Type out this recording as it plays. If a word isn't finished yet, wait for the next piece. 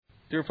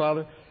Dear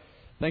Father,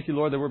 thank you,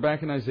 Lord, that we're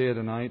back in Isaiah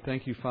tonight.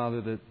 Thank you, Father,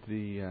 that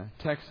the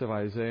text of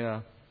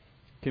Isaiah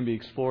can be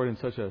explored in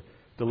such a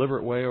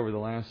deliberate way over the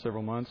last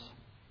several months.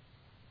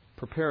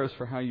 Prepare us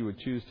for how you would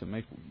choose to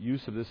make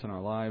use of this in our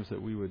lives, that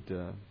we would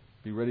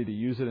be ready to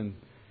use it in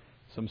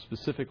some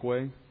specific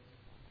way,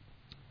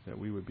 that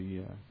we would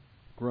be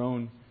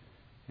grown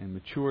and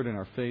matured in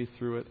our faith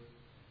through it.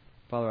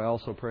 Father, I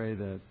also pray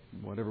that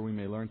whatever we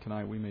may learn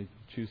tonight, we may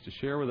choose to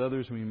share with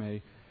others, we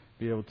may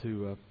be able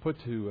to put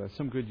to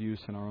some good use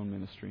in our own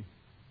ministry.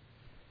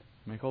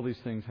 Make all these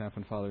things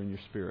happen, Father, in your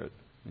Spirit.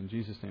 In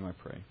Jesus' name I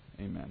pray.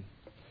 Amen.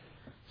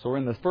 So we're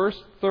in the first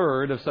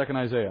third of 2nd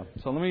Isaiah.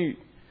 So let me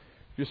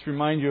just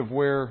remind you of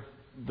where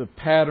the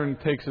pattern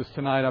takes us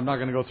tonight. I'm not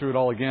going to go through it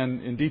all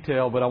again in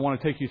detail, but I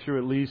want to take you through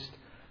at least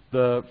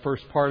the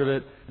first part of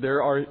it.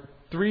 There are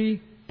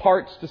 3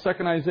 parts to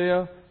 2nd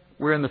Isaiah.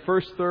 We're in the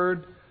first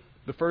third.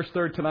 The first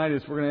third tonight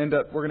is we're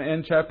going to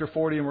end chapter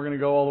 40 and we're going to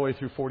go all the way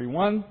through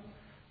 41.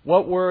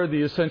 What were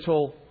the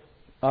essential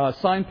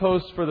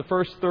signposts for the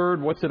first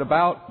third? What's it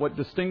about? What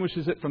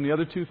distinguishes it from the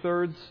other 2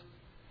 thirds?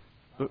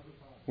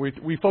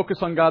 We focus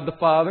on God the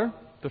Father.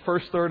 The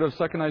first third of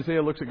 2nd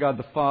Isaiah looks at God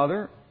the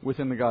Father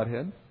within the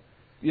Godhead.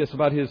 Yes,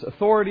 about His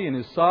authority and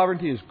His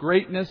sovereignty, His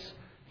greatness,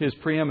 His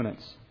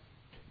preeminence.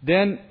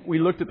 Then we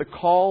looked at the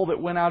call that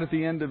went out at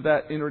the end of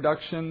that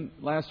introduction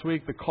last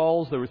week. The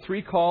calls, there were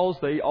 3 calls.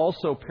 They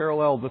also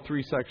paralleled the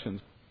 3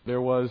 sections.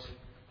 There was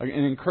an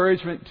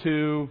encouragement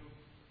to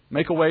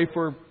make a way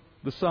for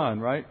the Son,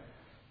 right?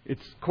 It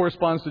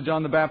corresponds to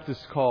John the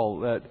Baptist's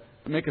call that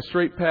make a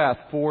straight path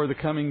for the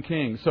coming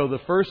King. So the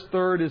first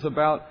third is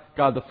about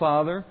God the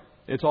Father.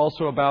 It's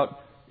also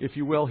about, if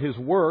you will, His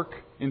work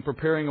in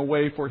preparing a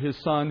way for His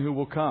Son who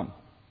will come.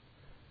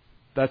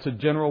 That's a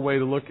general way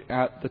to look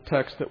at the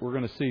text that we're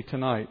going to see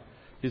tonight.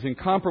 His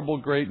incomparable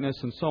greatness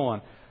and so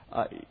on.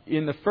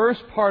 In the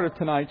first part of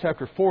tonight,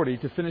 chapter 40,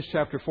 to finish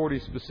chapter 40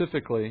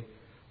 specifically,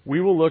 we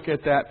will look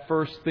at that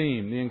first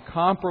theme, the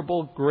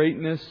incomparable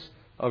greatness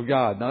of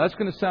God. Now that's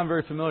going to sound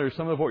very familiar.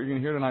 Some of what you're going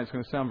to hear tonight is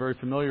going to sound very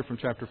familiar from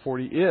chapter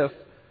 40 if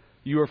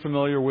you are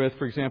familiar with,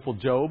 for example,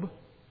 Job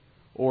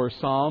or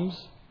Psalms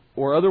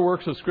or other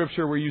works of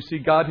Scripture where you see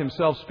God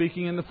Himself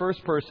speaking in the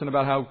first person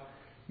about how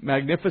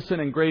magnificent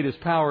and great His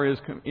power is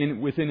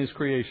within His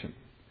creation.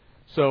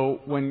 So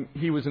when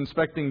He was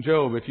inspecting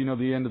Job, if you know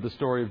the end of the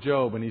story of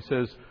Job, and He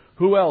says,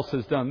 who else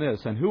has done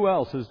this and who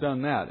else has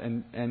done that?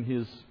 And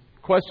His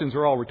questions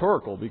are all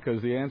rhetorical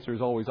because the answer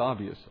is always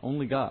obvious.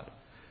 Only God.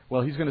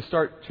 Well, He's going to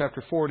start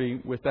chapter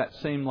 40 with that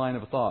same line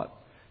of thought.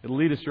 It'll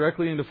lead us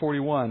directly into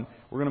 41.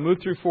 We're going to move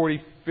through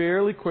 40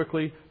 fairly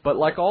quickly, but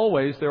like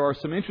always, there are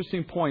some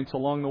interesting points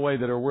along the way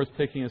that are worth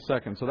taking a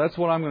second. So that's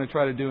what I'm going to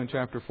try to do in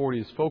chapter 40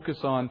 is focus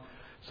on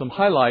some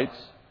highlights,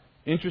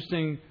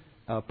 interesting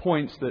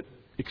points that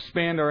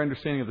expand our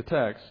understanding of the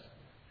text.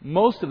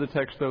 Most of the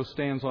text, though,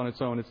 stands on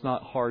its own. It's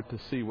not hard to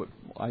see what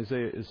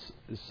Isaiah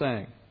is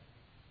saying.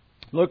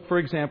 Look, for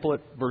example, at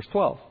verse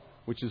 12,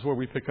 which is where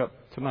we pick up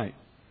tonight.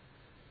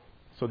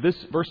 So this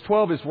verse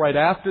 12 is right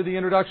after the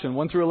introduction.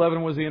 1 through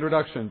 11 was the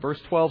introduction. Verse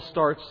 12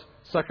 starts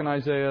 2nd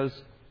Isaiah's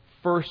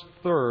first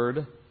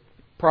third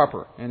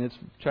proper. And it's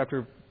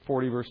chapter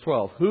 40, verse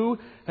 12. Who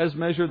has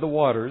measured the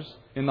waters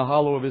in the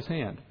hollow of His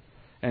hand,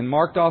 and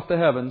marked off the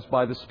heavens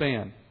by the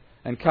span,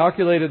 and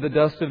calculated the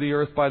dust of the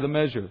earth by the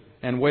measure,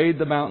 and weighed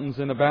the mountains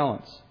in a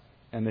balance,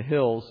 and the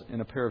hills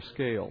in a pair of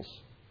scales?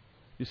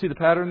 You see the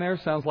pattern there?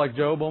 Sounds like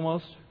Job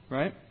almost,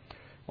 right?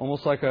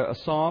 Almost like a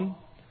psalm.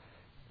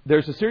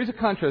 There's a series of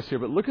contrasts here,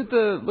 but look at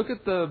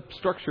the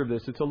structure of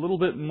this. It's a little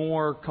bit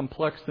more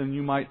complex than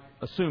you might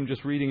assume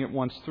just reading it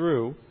once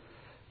through.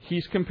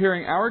 He's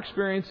comparing our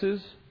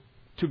experiences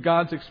to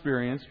God's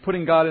experience,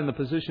 putting God in the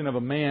position of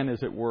a man,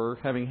 as it were,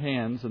 having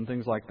hands and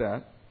things like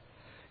that.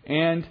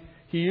 And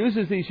he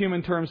uses these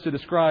human terms to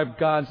describe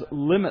God's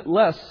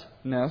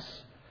limitlessness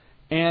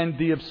and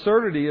the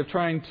absurdity of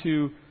trying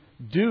to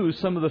do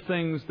some of the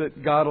things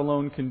that God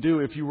alone can do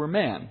if you were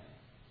man.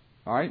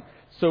 All right?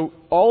 So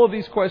all of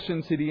these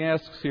questions that he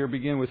asks here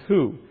begin with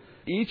who.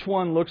 Each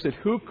one looks at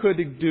who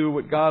could do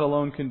what God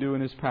alone can do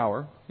in His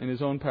power, in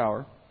His own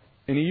power.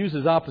 And he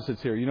uses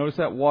opposites here. You notice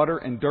that? Water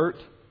and dirt,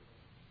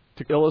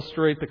 to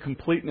illustrate the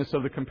completeness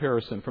of the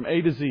comparison. From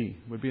A to Z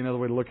would be another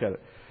way to look at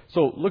it.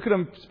 So look at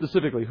them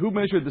specifically. Who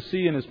measured the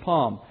sea in his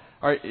palm?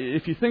 All right,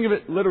 if you think of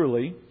it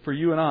literally, for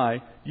you and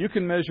I, you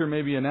can measure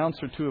maybe an ounce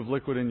or 2 of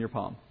liquid in your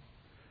palm.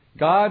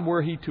 God,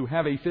 were He to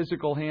have a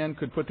physical hand,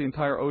 could put the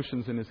entire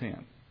oceans in His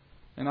hand.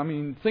 And I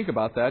mean, think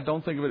about that.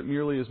 Don't think of it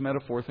merely as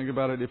metaphor. Think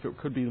about it if it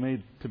could be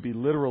made to be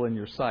literal in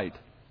your sight.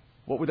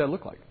 What would that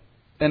look like?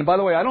 And by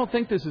the way, I don't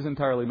think this is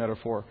entirely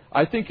metaphor.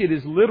 I think it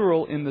is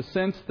literal in the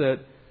sense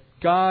that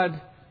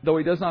God, though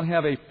He does not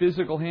have a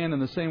physical hand in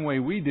the same way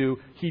we do,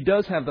 He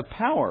does have the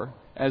power,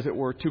 as it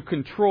were, to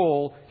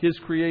control His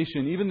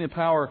creation, even the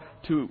power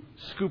to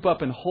scoop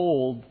up and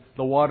hold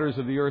the waters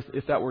of the earth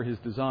if that were His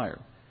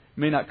desire. It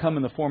may not come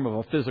in the form of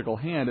a physical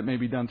hand. It may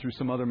be done through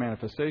some other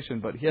manifestation,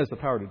 but He has the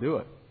power to do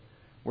it,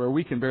 where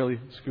we can barely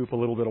scoop a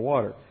little bit of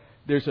water.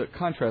 There's a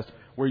contrast.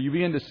 where you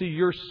begin to see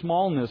your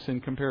smallness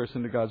in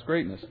comparison to God's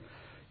greatness.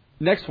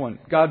 Next one,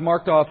 God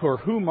marked off, or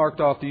who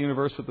marked off the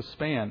universe with a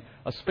span.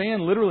 A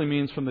span literally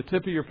means from the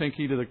tip of your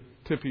pinky to the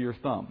tip of your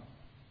thumb.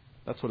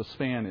 That's what a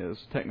span is,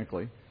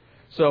 technically.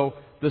 So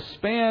the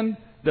span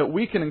that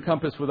we can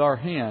encompass with our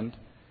hand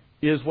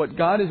is what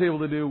God is able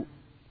to do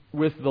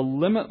with the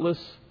limitless,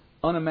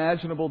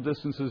 unimaginable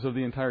distances of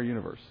the entire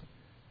universe.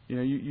 You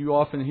know, you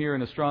often hear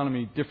in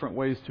astronomy different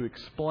ways to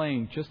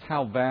explain just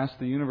how vast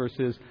the universe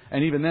is.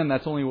 And even then,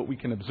 that's only what we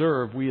can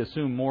observe. We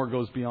assume more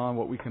goes beyond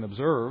what we can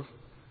observe.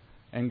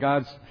 And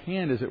God's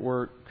hand, as it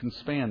were, can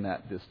span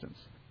that distance.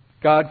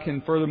 God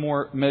can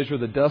furthermore measure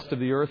the dust of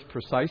the earth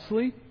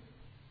precisely.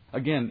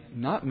 Again,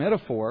 not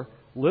metaphor,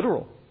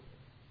 literal.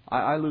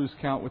 I lose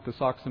count with the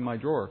socks in my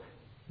drawer,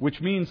 which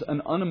means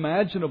an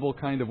unimaginable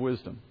kind of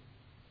wisdom.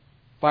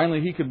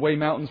 Finally, He could weigh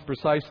mountains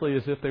precisely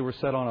as if they were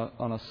set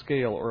on a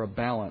scale or a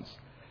balance.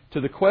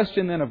 To the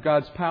question then of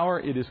God's power,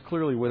 it is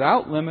clearly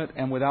without limit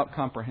and without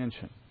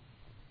comprehension.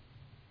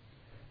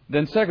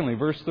 Then secondly,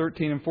 verse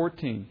 13 and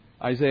 14,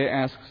 Isaiah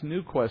asks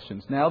new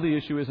questions. Now the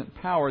issue isn't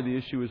power, the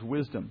issue is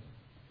wisdom.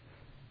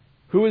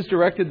 Who has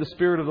directed the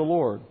Spirit of the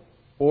Lord?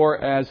 Or,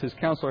 as his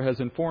counselor has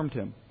informed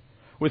him,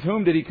 with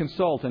whom did he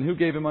consult, and who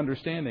gave him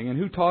understanding? And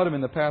who taught him in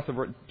the path of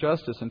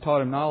justice, and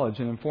taught him knowledge,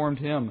 and informed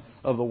him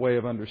of the way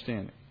of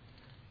understanding?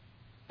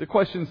 The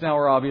questions now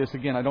are obvious.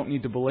 Again, I don't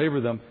need to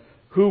belabor them.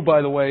 Who,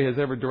 by the way, has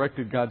ever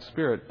directed God's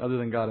Spirit other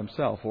than God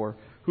Himself? Or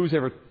who's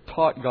ever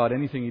taught God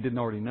anything He didn't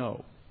already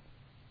know?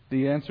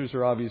 The answers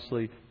are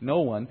obviously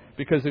no one,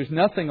 because there's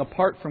nothing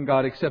apart from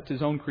God except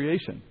His own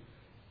creation.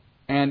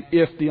 And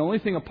if the only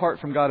thing apart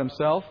from God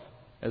Himself,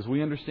 as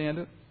we understand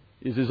it,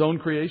 is His own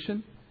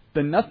creation,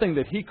 then nothing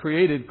that He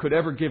created could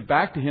ever give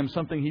back to Him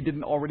something He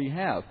didn't already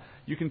have.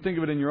 You can think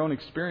of it in your own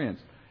experience.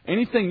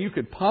 Anything you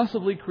could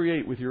possibly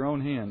create with your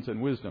own hands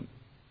and wisdom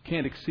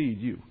can't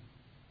exceed you.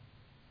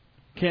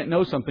 Can't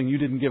know something you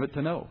didn't give it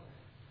to know.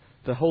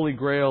 The holy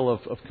grail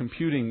of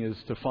computing is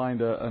to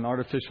find an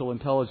artificial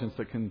intelligence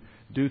that can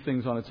do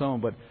things on its own.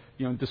 But,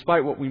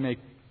 despite what we may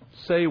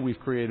say we've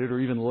created or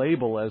even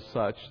label as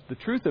such, the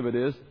truth of it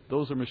is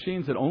those are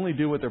machines that only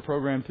do what they're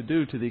programmed to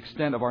do to the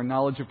extent of our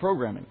knowledge of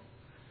programming.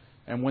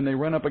 And when they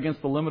run up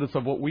against the limits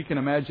of what we can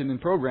imagine in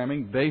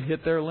programming, they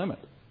hit their limit.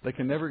 They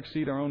can never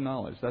exceed our own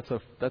knowledge. That's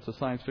a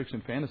science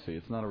fiction fantasy.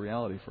 It's not a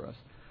reality for us.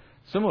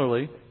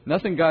 Similarly,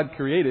 nothing God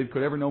created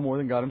could ever know more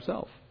than God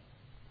Himself,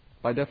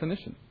 by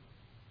definition.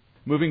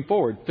 Moving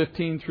forward,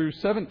 15 through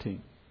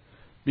 17.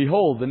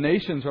 Behold, the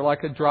nations are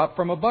like a drop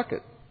from a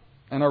bucket,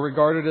 and are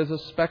regarded as a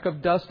speck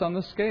of dust on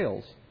the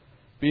scales.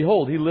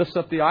 Behold, He lifts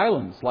up the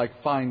islands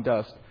like fine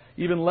dust.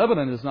 Even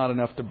Lebanon is not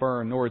enough to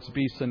burn, nor its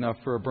beasts enough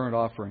for a burnt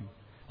offering.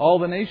 All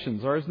the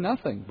nations are as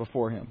nothing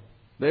before Him.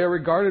 They are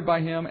regarded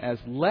by Him as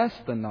less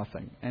than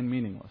nothing and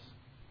meaningless.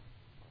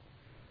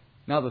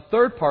 Now, the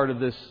third part of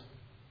this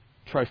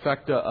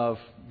trifecta of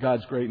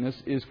God's greatness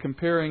is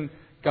comparing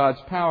God's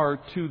power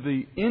to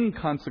the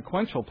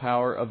inconsequential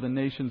power of the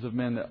nations of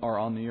men that are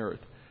on the earth.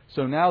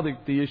 So now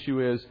the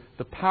issue is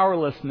the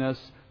powerlessness,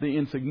 the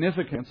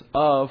insignificance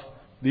of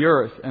the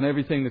earth and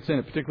everything that's in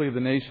it, particularly the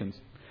nations.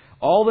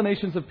 All the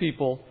nations of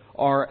people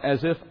are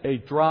as if a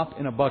drop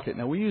in a bucket.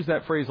 Now, we use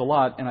that phrase a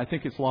lot, and I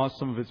think it's lost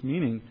some of its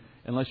meaning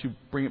unless you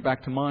bring it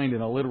back to mind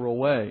in a literal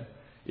way.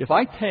 Think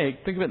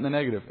of it in the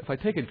negative. If I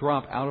take a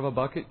drop out of a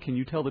bucket, can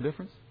you tell the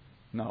difference?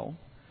 No.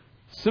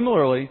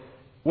 Similarly,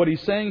 what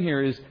he's saying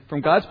here is,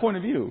 from God's point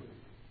of view,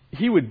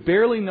 He would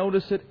barely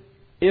notice it,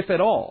 if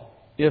at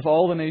all, if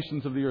all the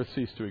nations of the earth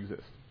ceased to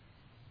exist.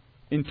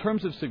 In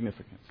terms of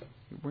significance,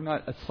 we're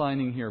not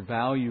assigning here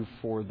value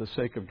for the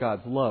sake of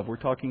God's love. We're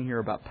talking here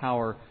about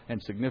power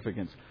and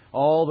significance.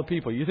 All the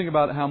people, you think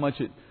about how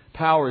much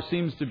power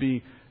seems to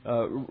be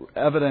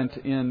evident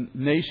in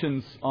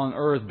nations on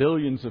earth,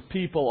 billions of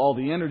people, all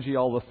the energy,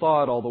 all the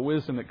thought, all the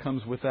wisdom that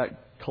comes with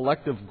that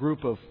collective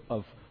group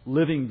of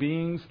living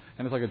beings,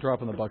 and it's like a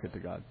drop in the bucket to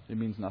God. It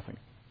means nothing.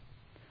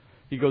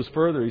 He goes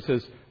further. He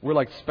says, we're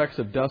like specks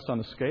of dust on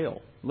a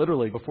scale.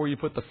 Literally, before you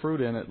put the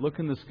fruit in it, look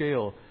in the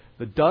scale.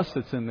 The dust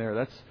that's in there,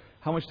 that's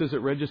how much does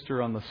it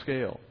register on the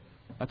scale?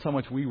 That's how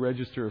much we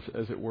register,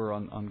 as it were,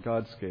 on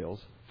God's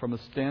scales from a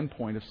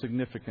standpoint of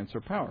significance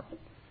or power.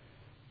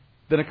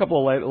 Then a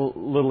couple of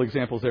little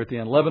examples there at the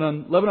end.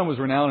 Lebanon was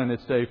renowned in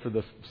its day for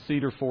the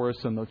cedar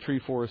forest and the tree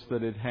forest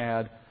that it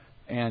had.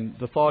 And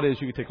the thought is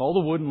you could take all the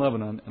wood in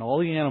Lebanon and all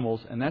the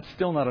animals, and that's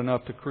still not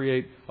enough to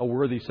create a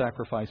worthy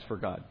sacrifice for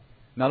God.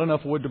 Not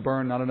enough wood to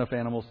burn, not enough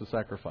animals to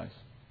sacrifice.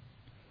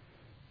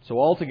 So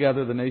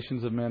altogether, the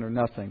nations of men are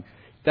nothing.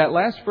 That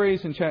last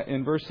phrase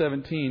in verse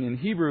 17, in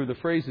Hebrew, the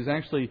phrase is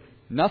actually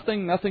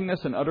nothing, nothingness,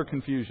 and utter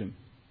confusion.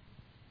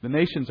 The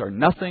nations are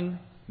nothing,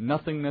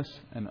 nothingness,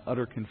 and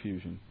utter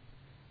confusion.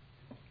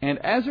 And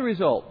as a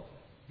result,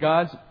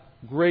 God's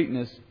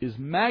greatness is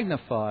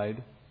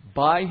magnified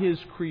by His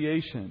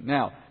creation.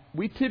 Now,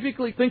 we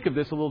typically think of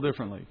this a little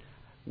differently.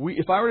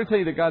 If I were to tell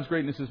you that God's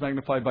greatness is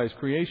magnified by His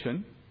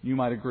creation, you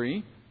might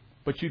agree,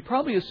 but you'd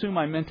probably assume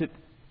I meant it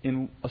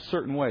in a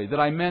certain way. That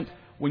I meant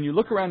when you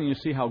look around and you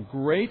see how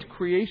great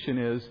creation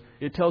is,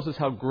 it tells us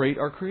how great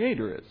our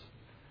Creator is.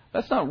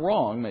 That's not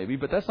wrong, maybe,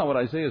 but that's not what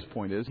Isaiah's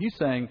point is. He's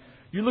saying,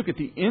 you look at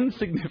the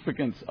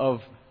insignificance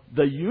of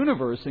the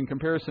universe in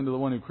comparison to the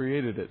one who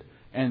created it,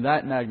 and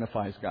that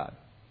magnifies God.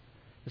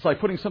 It's like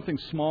putting something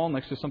small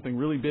next to something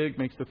really big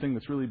makes the thing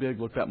that's really big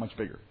look that much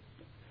bigger.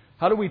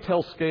 How do we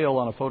tell scale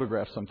on a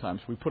photograph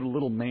sometimes? We put a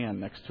little man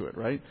next to it,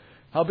 right?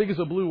 How big is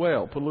a blue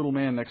whale? Put a little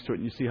man next to it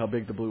and you see how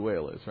big the blue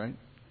whale is, right?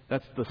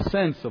 That's the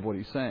sense of what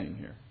he's saying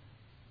here.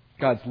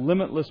 God's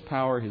limitless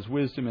power, His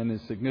wisdom, and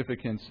His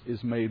significance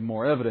is made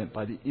more evident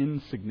by the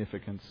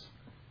insignificance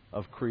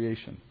of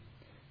creation,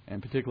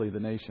 and particularly the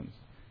nations.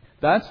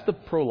 That's the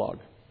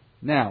prologue.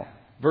 Now,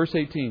 verse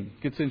 18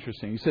 gets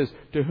interesting. He says,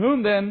 "To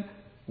whom then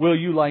will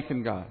you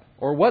liken God?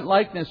 Or what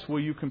likeness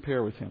will you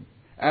compare with Him?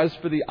 As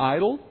for the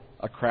idol,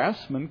 a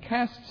craftsman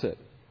casts it.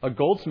 A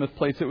goldsmith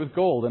plates it with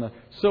gold, and a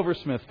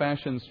silversmith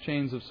fashions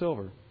chains of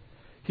silver.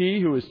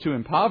 He who is too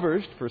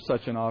impoverished for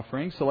such an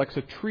offering selects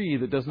a tree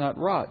that does not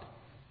rot.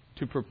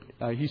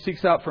 He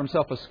seeks out for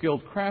himself a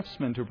skilled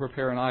craftsman to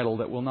prepare an idol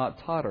that will not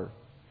totter.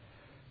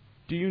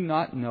 Do you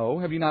not know?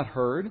 Have you not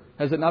heard?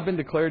 Has it not been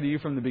declared to you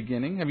from the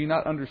beginning? Have you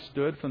not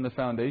understood from the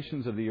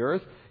foundations of the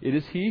earth? It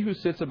is He who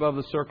sits above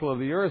the circle of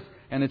the earth,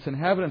 and its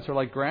inhabitants are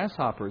like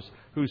grasshoppers,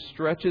 who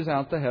stretches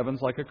out the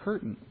heavens like a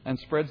curtain, and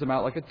spreads them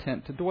out like a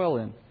tent to dwell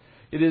in.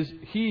 It is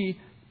He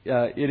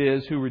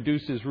who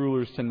reduces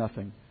rulers to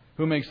nothing,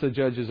 who makes the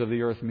judges of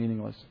the earth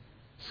meaningless.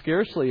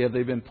 Scarcely have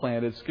they been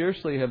planted,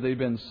 scarcely have they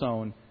been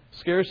sown,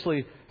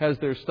 scarcely has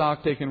their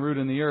stock taken root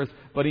in the earth,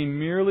 but He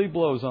merely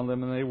blows on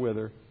them and they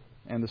wither,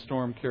 and the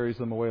storm carries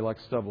them away like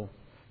stubble.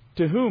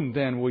 To whom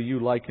then will you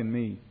liken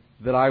me,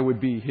 that I would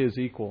be His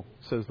equal,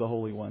 says the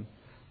Holy One?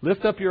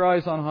 Lift up your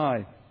eyes on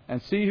high,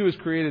 and see who has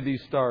created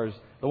these stars,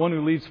 the one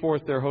who leads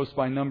forth their hosts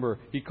by number.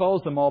 He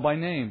calls them all by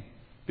name.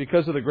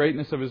 Because of the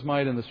greatness of His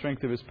might and the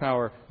strength of His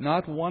power,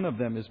 not one of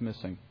them is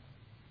missing."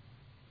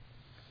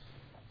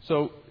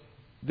 So,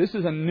 this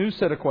is a new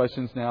set of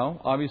questions now,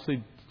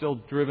 obviously still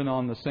driven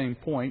on the same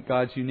point,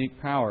 God's unique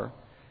power.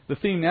 The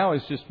theme now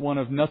is just one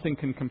of nothing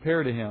can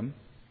compare to Him.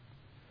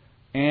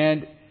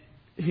 And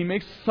he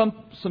makes some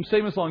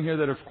statements along here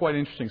that are quite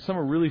interesting. Some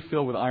are really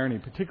filled with irony,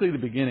 particularly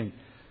the beginning.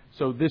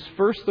 So this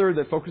first third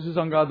that focuses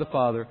on God the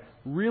Father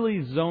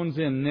really zones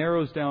in,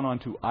 narrows down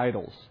onto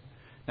idols.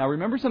 Now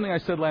remember something I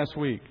said last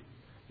week.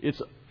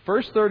 Its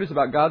first third is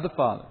about God the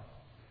Father.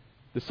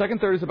 The second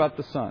third is about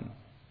the Son.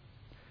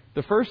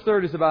 The first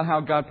third is about how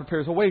God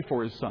prepares a way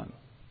for His Son.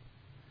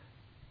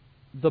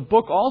 The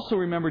book also,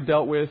 remember,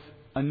 dealt with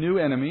a new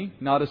enemy,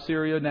 not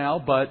Assyria now,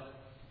 but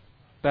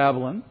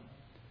Babylon.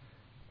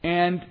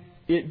 And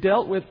it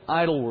dealt with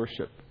idol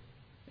worship,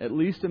 at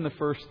least in the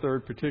first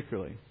third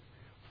particularly.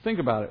 Think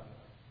about it.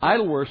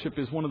 Idol worship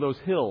is one of those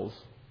hills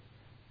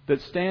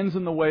that stands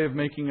in the way of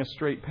making a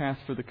straight path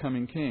for the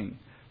coming King.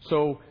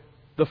 So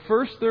the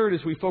first third,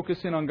 as we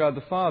focus in on God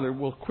the Father,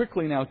 will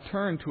quickly now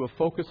turn to a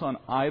focus on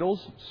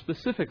idols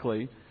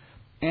specifically.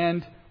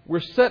 And we're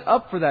set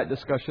up for that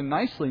discussion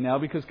nicely now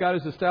because God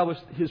has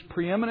established His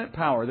preeminent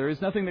power. There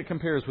is nothing that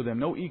compares with Him,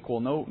 no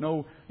equal,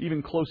 no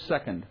even close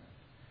second.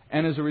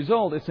 And as a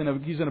result,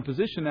 He's in a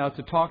position now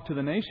to talk to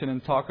the nation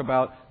and talk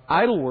about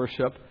idol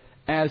worship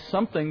as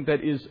something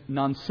that is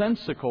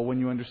nonsensical when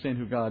you understand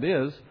who God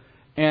is,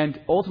 and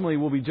ultimately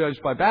will be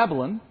judged by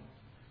Babylon.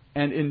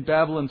 And in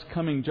Babylon's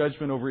coming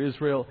judgment over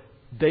Israel,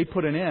 they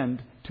put an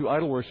end to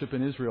idol worship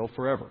in Israel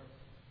forever,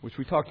 which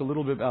we talked a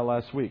little bit about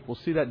last week. We'll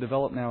see that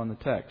develop now in the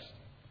text.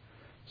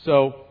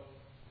 So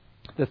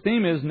the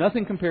theme is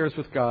nothing compares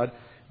with God.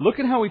 Look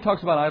at how he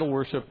talks about idol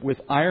worship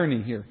with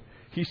irony here.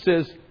 He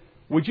says,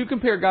 would you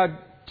compare God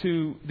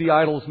to the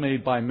idols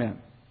made by men?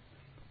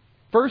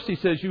 First, he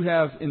says you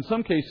have, in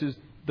some cases,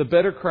 the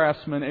better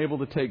craftsman able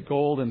to take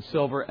gold and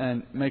silver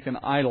and make an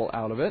idol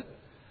out of it.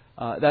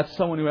 That's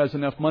someone who has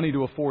enough money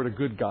to afford a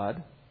good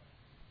God.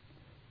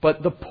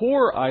 But the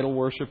poor idol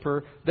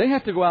worshiper, they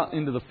have to go out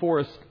into the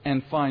forest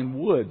and find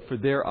wood for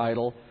their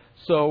idol.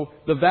 So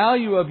the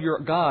value of your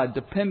God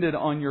depended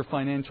on your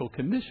financial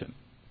condition.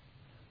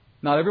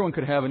 Not everyone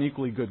could have an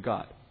equally good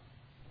God.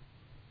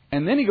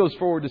 And then he goes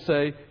forward to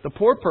say, the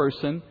poor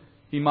person,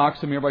 he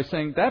mocks him here by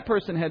saying that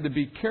person had to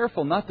be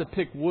careful not to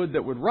pick wood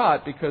that would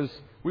rot because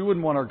we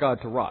wouldn't want our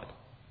God to rot.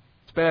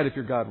 It's bad if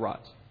your God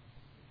rots.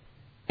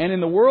 And in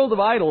the world of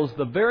idols,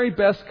 the very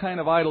best kind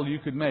of idol you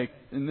could make,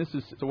 and this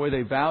is the way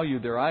they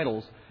valued their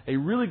idols, a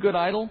really good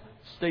idol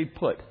stayed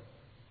put.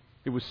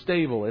 It was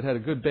stable, it had a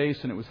good base,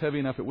 and it was heavy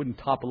enough it wouldn't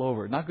topple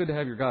over. Not good to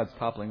have your gods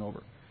toppling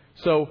over.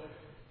 So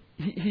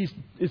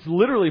it's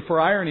literally for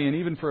irony and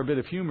even for a bit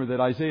of humor that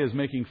Isaiah is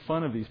making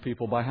fun of these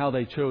people by how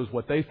they chose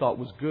what they thought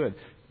was good.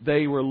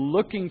 They were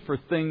looking for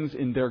things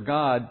in their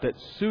God that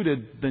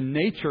suited the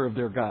nature of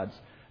their gods.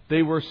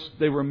 They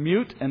were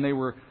mute and they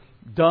were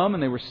dumb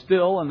and they were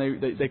still and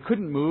they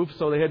couldn't move,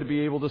 so they had to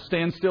be able to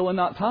stand still and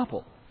not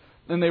topple.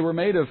 And they were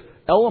made of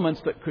elements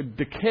that could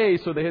decay,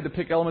 so they had to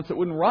pick elements that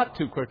wouldn't rot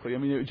too quickly. I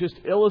mean, it just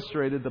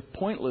illustrated the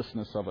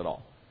pointlessness of it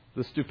all,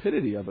 the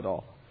stupidity of it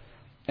all.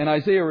 And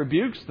Isaiah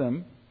rebukes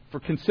them for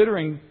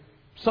considering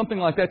something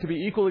like that to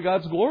be equal to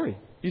God's glory.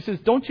 He says,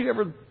 don't you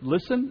ever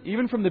listen,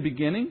 even from the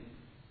beginning?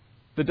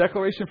 The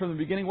declaration from the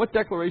beginning. What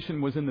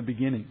declaration was in the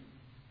beginning?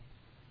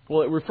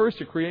 Well, it refers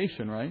to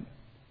creation, right?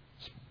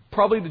 It's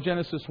probably to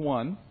Genesis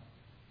 1.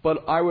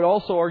 But I would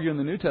also argue in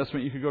the New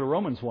Testament, you could go to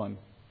Romans 1.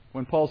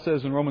 When Paul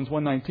says in Romans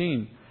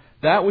 1:19,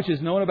 that which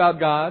is known about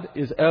God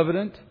is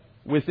evident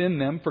within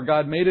them, for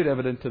God made it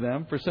evident to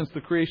them. For since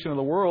the creation of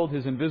the world,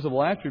 His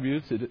invisible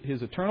attributes,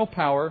 His eternal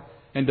power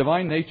and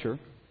divine nature,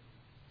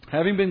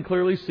 having been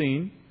clearly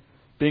seen,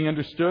 being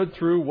understood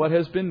through what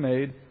has been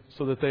made,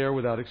 so that they are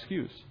without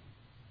excuse.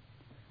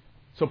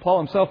 So Paul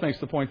himself makes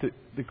the point that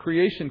the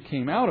creation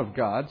came out of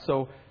God.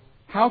 So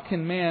how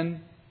can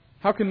men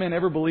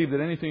ever believe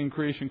that anything in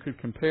creation could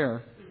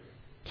compare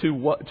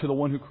to the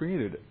one who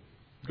created it?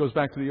 It goes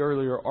back to the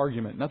earlier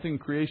argument. Nothing in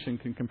creation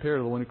can compare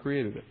to the one who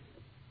created it.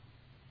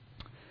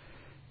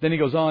 Then he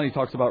goes on, he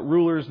talks about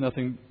rulers.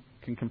 Nothing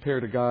can compare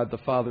to God the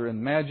Father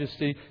in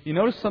majesty. You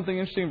notice something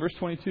interesting in verse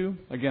 22?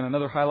 Again,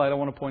 another highlight I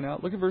want to point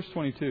out. Look at verse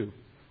 22.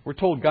 We're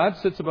told God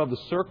sits above the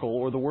circle,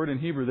 or the word in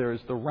Hebrew there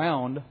is the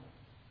round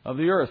of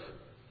the earth.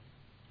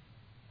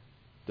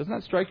 Doesn't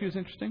that strike you as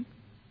interesting?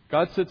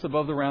 God sits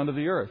above the round of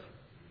the earth.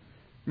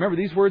 Remember,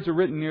 these words are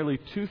written nearly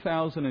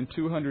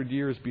 2,200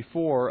 years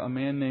before a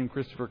man named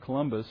Christopher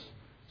Columbus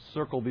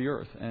circled the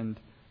earth and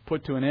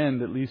put to an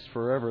end, at least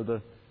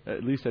forever,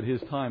 at least at his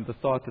time, the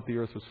thought that the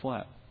earth was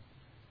flat.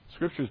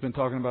 Scripture has been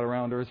talking about a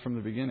round earth from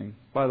the beginning.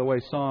 By the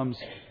way, Psalms,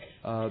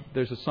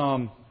 there's a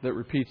psalm that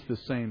repeats the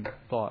same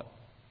thought.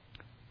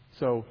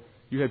 So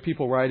you had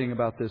people writing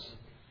about this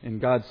in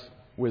God's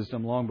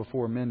wisdom long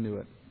before men knew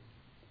it.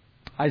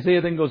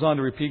 Isaiah then goes on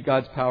to repeat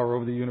God's power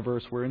over the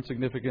universe. We're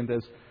insignificant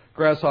as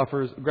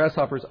grasshoppers.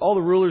 All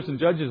the rulers and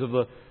judges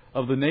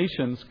of the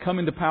nations come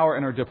into power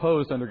and are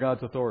deposed under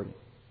God's authority.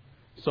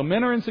 So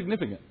men are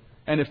insignificant.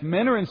 And if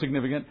men are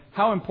insignificant,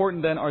 how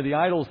important then are the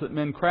idols that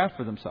men craft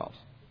for themselves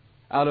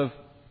out of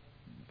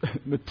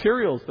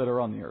materials that are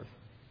on the earth,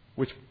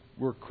 which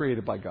were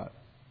created by God?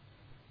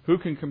 Who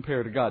can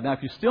compare to God? Now,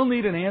 if you still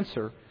need an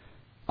answer,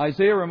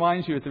 Isaiah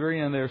reminds you at the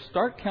very end there,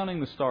 start counting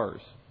the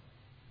stars.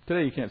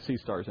 Today you can't see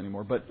stars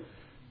anymore, but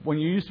when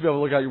you used to be able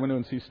to look out your window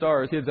and see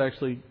stars, kids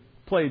actually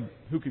played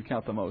who could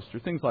count the most, or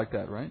things like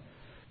that, right?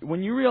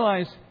 When you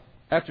realize,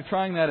 after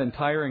trying that and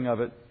tiring of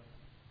it,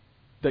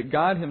 that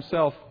God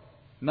Himself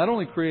not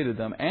only created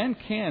them and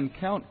can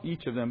count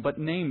each of them, but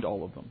named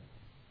all of them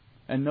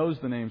and knows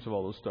the names of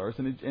all those stars.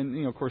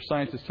 And of course,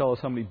 scientists tell us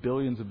how many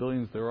billions of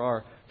billions there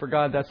are. For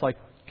God, that's like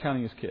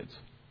counting His kids.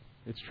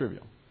 It's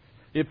trivial.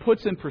 It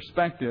puts in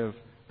perspective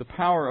the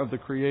power of the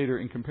Creator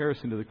in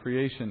comparison to the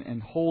creation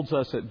and holds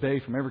us at bay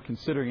from ever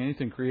considering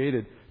anything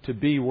created to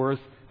be worth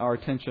our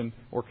attention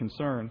or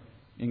concern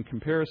in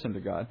comparison to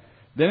God.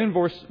 Then in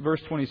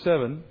verse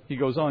 27, he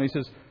goes on. He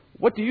says,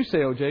 "What do you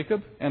say, O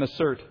Jacob? And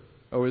assert,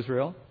 O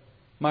Israel?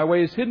 My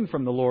way is hidden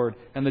from the Lord,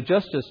 and the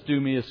justice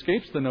due me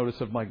escapes the notice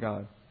of my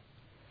God.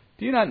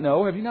 Do you not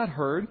know? Have you not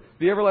heard?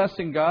 The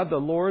everlasting God, the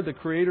Lord, the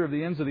Creator of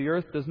the ends of the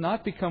earth, does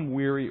not become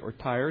weary or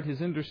tired.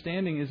 His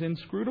understanding is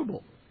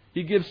inscrutable.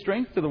 He gives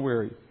strength to the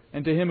weary,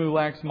 and to him who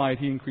lacks might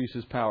He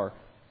increases power.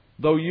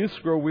 Though youths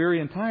grow weary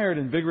and tired,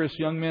 and vigorous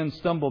young men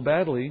stumble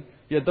badly,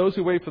 yet those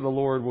who wait for the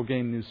Lord will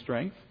gain new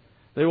strength.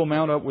 They will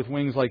mount up with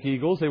wings like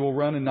eagles. They will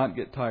run and not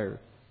get tired.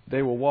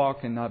 They will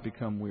walk and not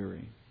become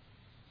weary."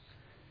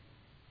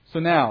 So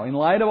now, in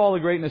light of all the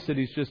greatness that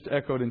He's just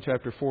echoed in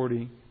chapter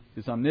 40,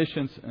 His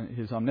omniscience and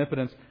His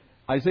omnipotence,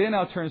 Isaiah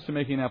now turns to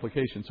making an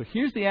application. So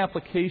here's the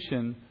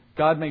application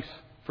God makes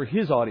for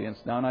His audience.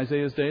 Now, in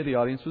Isaiah's day, the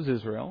audience was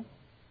Israel.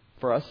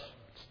 For us,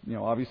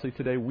 obviously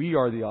today, we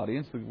are the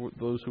audience,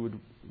 those who would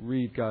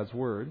read God's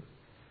Word.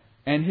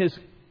 And His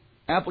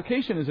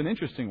application is an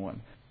interesting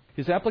one.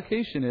 His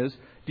application is,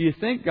 do you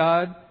think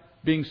God,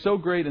 being so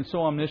great and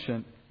so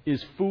omniscient,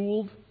 is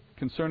fooled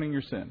concerning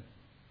your sin?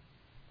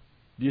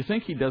 Do you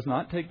think He does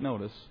not take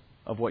notice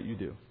of what you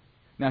do?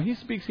 Now, He's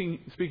speaking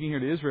here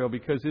to Israel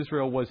because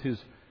Israel was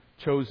His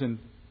chosen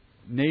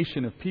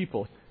nation of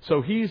people.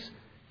 So He's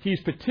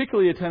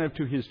particularly attentive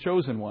to His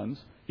chosen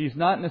ones. He's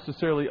not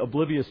necessarily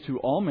oblivious to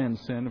all men's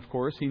sin, of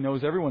course. He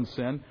knows everyone's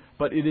sin.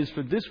 But it is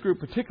for this group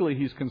particularly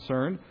He's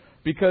concerned,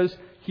 because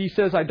He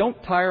says, I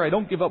don't tire, I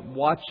don't give up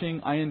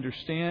watching, I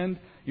understand.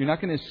 You're not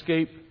going to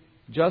escape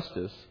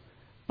justice.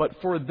 But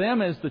for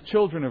them as the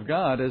children of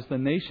God, as the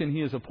nation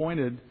He has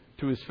appointed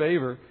to His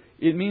favor,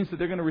 it means that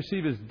they're going to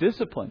receive His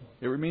discipline.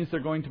 It means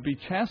they're going to be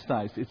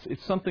chastised.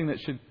 It's something that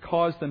should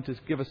cause them to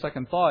give a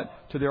second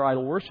thought to their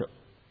idol worship.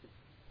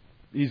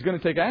 He's going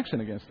to take action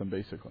against them,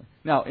 basically.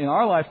 Now, in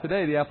our life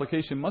today, the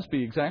application must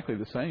be exactly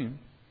the same.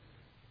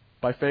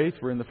 By faith,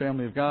 we're in the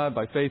family of God.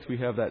 By faith, we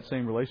have that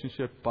same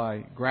relationship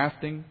by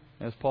grafting,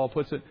 as Paul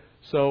puts it.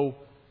 So,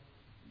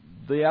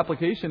 the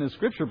application as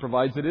Scripture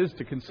provides it is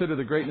to consider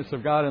the greatness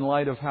of God in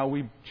light of how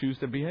we choose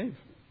to behave.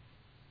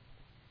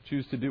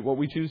 Choose to do what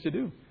we choose to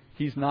do.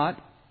 He's not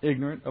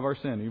ignorant of our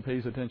sin. He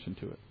pays attention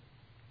to it.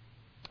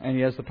 And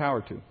He has the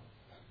power to.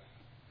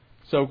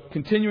 So,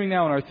 continuing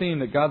now in our theme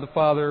that God the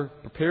Father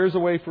prepares a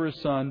way for His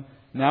Son,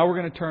 Now we're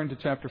going to turn to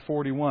chapter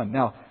 41.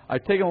 Now,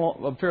 I've taken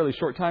a fairly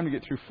short time to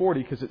get through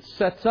 40 because it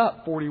sets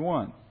up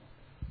 41.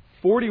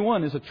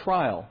 41 is a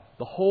trial.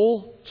 The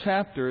whole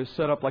chapter is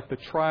set up like the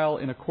trial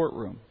in a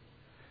courtroom.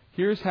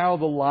 Here's how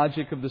the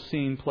logic of the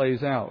scene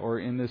plays out, or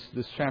in this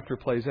chapter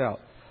plays out.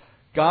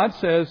 God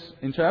says,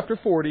 in chapter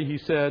 40, He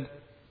said,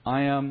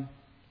 I am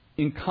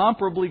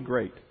incomparably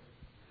great.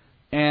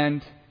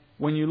 And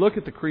when you look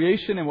at the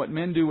creation and what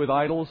men do with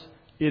idols,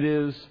 it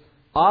is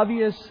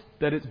obvious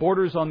that it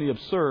borders on the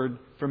absurd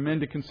for men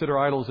to consider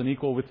idols an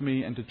equal with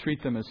me and to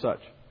treat them as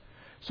such.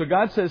 So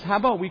God says, how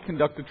about we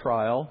conduct a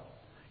trial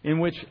in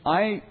which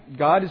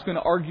God is going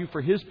to argue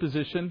for His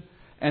position,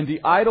 and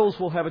the idols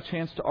will have a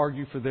chance to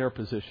argue for their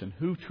position.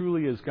 Who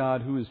truly is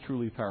God? Who is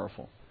truly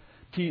powerful?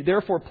 He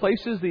therefore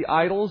places the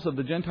idols of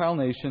the Gentile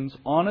nations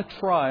on a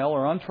trial,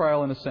 or on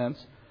trial in a sense,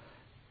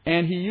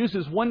 and He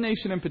uses one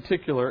nation in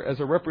particular as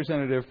a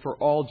representative for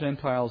all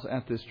Gentiles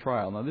at this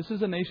trial. Now, this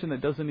is a nation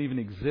that doesn't even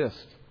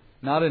exist,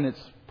 not in its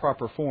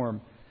proper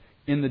form,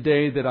 in the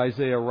day that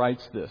Isaiah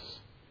writes this.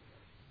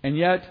 And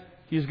yet,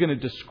 He's going to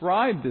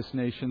describe this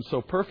nation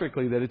so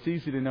perfectly that it's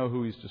easy to know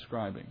who He's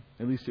describing.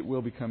 At least it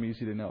will become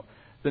easy to know.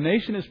 The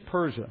nation is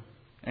Persia,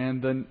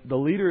 and the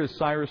leader is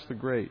Cyrus the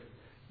Great.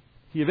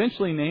 He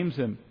eventually names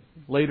him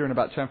later in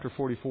about chapter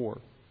 44.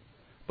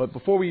 But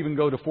before we even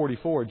go to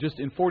 44, just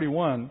in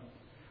 41,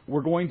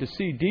 we're going to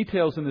see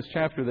details in this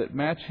chapter that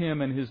match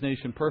him and his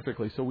nation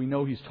perfectly, so we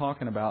know he's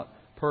talking about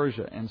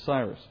Persia and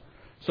Cyrus.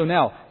 So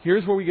now,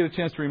 here's where we get a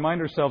chance to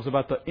remind ourselves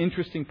about the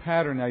interesting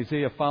pattern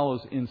Isaiah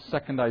follows in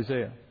 2nd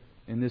Isaiah,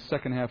 in this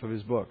second half of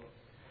his book.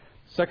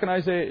 2nd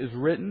Isaiah is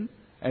written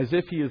as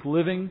if he is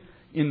living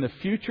in the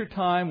future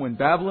time when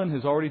Babylon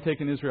has already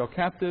taken Israel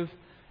captive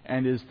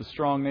and is the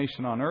strong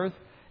nation on earth.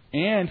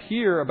 And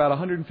here, about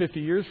 150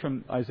 years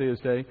from Isaiah's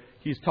day,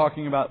 he's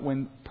talking about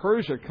when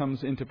Persia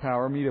comes into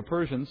power,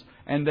 Medo-Persians,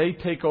 and they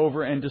take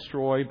over and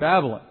destroy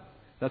Babylon.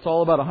 That's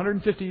all about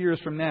 150 years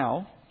from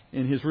now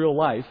in his real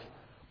life.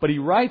 But he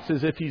writes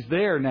as if he's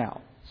there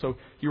now. So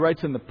he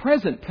writes in the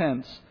present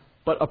tense,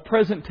 but a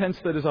present tense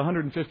that is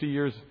 150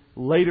 years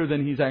later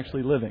than he's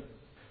actually living.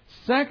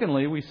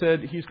 Secondly, we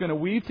said he's going to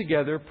weave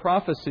together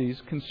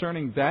prophecies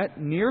concerning that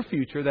near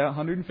future, that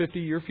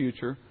 150-year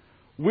future,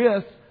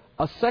 with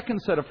a second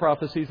set of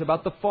prophecies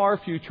about the far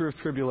future of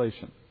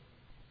tribulation.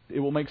 It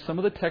will make some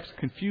of the text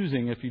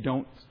confusing if you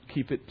don't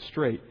keep it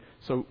straight.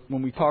 So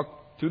when we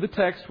talk through the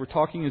text, we're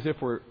talking as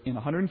if we're in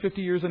 150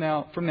 years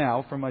from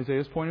now, from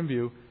Isaiah's point of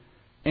view.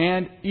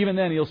 And even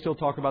then, he'll still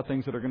talk about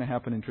things that are going to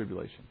happen in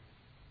tribulation.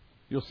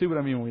 You'll see what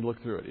I mean when we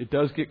look through it. It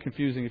does get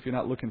confusing if you're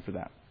not looking for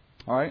that.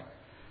 All right?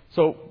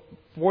 So,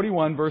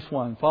 41, verse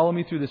 1. Follow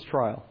me through this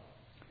trial.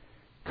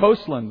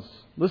 Coastlands,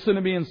 listen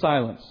to me in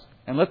silence,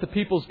 and let the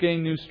peoples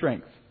gain new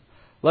strength.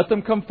 Let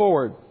them come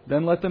forward,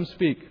 then let them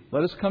speak.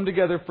 Let us come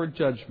together for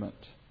judgment.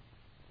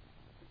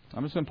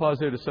 I'm just going to pause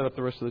there to set up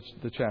the rest of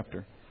the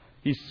chapter.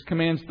 He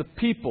commands the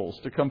peoples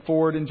to come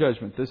forward in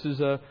judgment. This is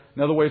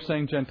another way of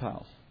saying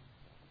Gentiles.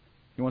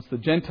 He wants the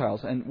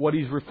Gentiles. And what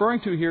he's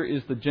referring to here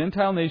is the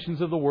Gentile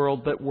nations of the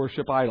world that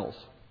worship idols.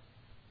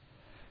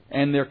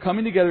 And they're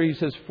coming together, he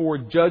says, for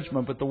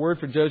judgment. But the word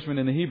for judgment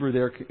in the Hebrew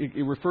there,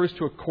 it refers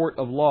to a court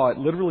of law. It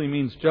literally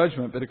means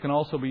judgment, but it can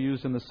also be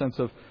used in the sense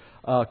of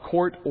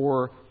court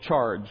or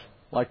charge,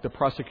 like the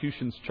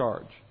prosecution's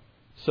charge.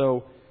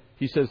 So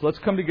he says, let's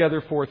come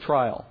together for a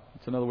trial.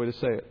 That's another way to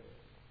say it.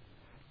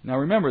 Now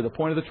remember, the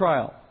point of the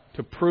trial,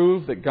 to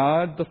prove that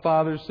God the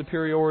Father's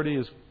superiority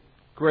is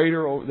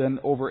greater than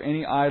over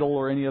any idol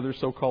or any other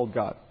so-called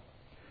God.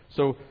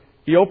 So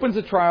he opens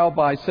the trial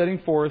by setting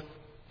forth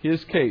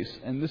his case.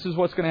 And this is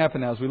what's going to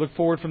happen now. As we look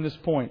forward from this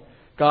point,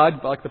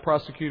 God, like the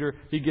prosecutor,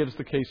 He gives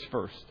the case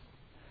first.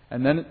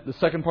 And then the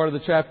second part of the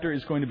chapter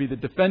is going to be the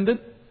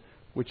defendant,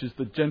 which is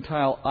the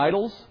Gentile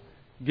idols,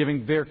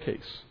 giving their case.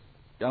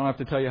 I don't have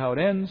to tell you how it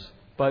ends,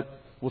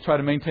 but we'll try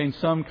to maintain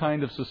some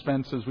kind of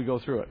suspense as we go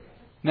through it.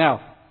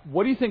 Now,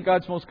 what do you think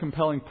God's most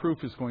compelling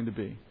proof is going to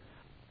be?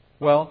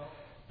 Well,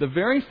 the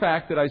very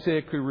fact that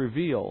Isaiah could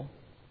reveal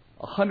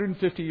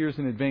 150 years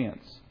in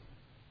advance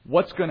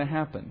what's going to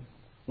happen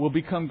will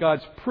become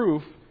God's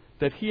proof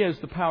that He has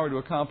the power to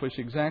accomplish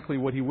exactly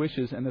what He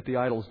wishes and that the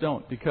idols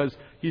don't. Because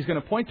He's going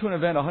to point to an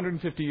event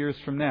 150 years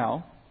from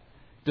now,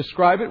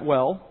 describe it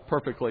well,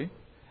 perfectly,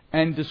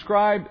 and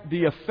describe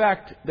the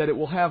effect that it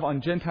will have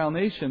on Gentile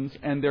nations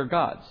and their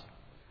gods.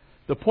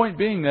 The point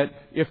being that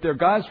if their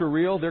gods were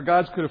real, their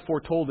gods could have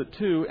foretold it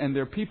too, and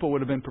their people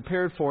would have been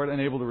prepared for it and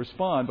able to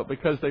respond. But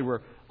because they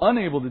were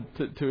unable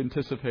to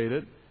anticipate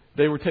it,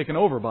 they were taken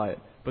over by it.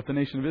 But the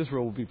nation of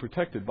Israel will be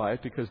protected by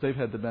it because they've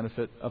had the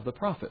benefit of the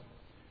prophet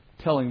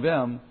telling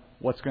them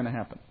what's going to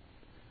happen.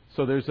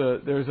 So there's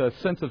a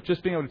sense of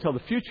just being able to tell the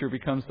future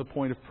becomes the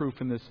point of proof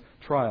in this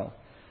trial.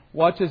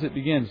 Watch as it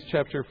begins,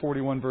 chapter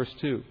 41, verse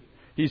 2.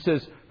 He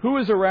says, "Who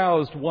has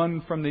aroused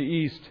one from the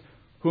east,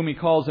 whom He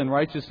calls in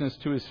righteousness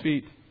to His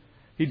feet?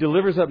 He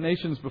delivers up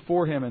nations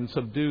before Him and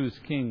subdues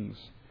kings.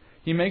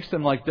 He makes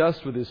them like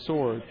dust with His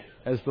sword,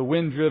 as the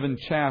wind-driven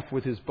chaff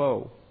with His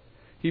bow.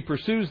 He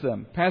pursues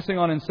them, passing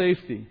on in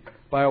safety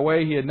by a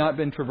way he had not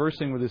been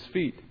traversing with his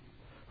feet.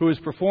 Who has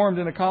performed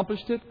and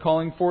accomplished it,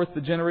 calling forth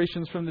the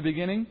generations from the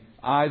beginning?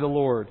 I, the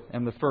Lord,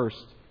 am the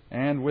first,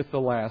 and with the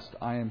last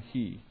I am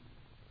He.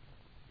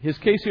 His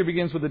case here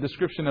begins with a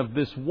description of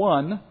this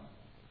one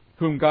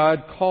whom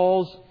God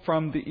calls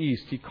from the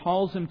east. He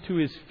calls him to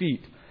his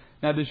feet.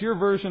 Now, does your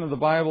version of the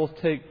Bible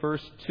take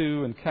verse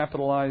 2 and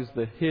capitalize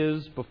the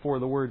his before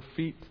the word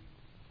feet?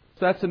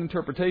 So that's an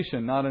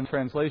interpretation, not a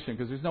translation,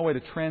 because there's no way to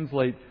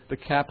translate the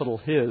capital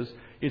his.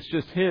 It's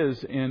just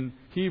his in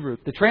Hebrew.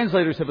 The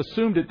translators have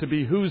assumed it to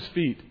be whose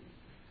feet?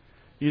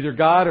 Either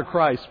God or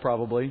Christ,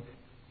 probably.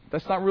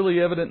 That's not really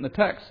evident in the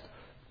text.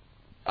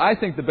 I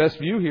think the best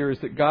view here is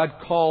that God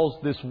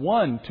calls this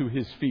one to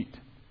his feet.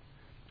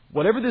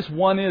 Whatever this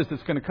one is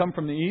that's going to come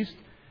from the east,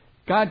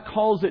 God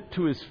calls it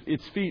to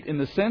its feet in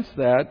the sense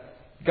that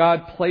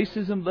God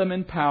places them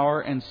in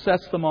power and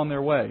sets them on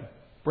their way,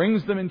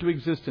 brings them into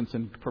existence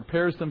and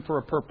prepares them for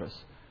a purpose.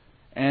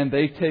 And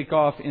they take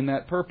off in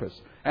that purpose.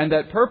 And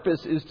that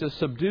purpose is to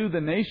subdue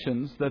the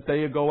nations that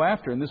they go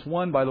after. And this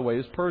one, by the way,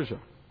 is Persia.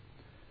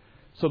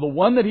 So the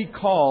one that He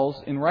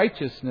calls in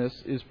righteousness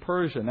is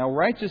Persia. Now,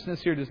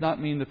 righteousness here does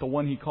not mean that the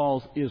one He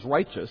calls is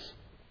righteous.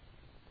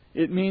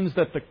 It means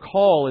that the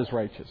call is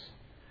righteous.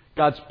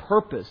 God's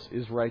purpose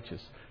is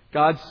righteous.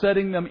 God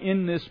setting them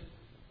in this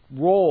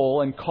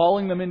role and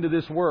calling them into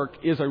this work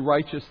is a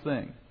righteous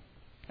thing.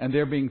 And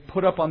they're being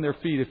put up on their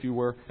feet, if you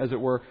were, as it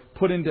were,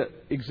 put into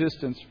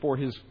existence for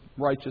His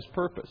righteous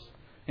purpose.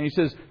 And He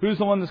says, who's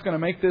the one that's going to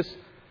make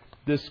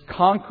this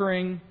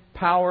conquering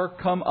power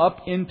come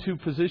up into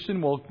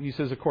position? Well, He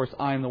says, of course,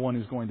 I am the one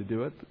who's going to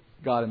do it,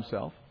 God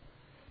Himself.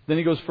 Then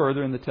He goes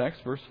further in the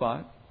text, verse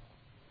 5.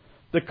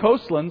 The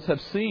coastlands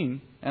have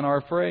seen and are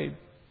afraid.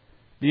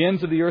 The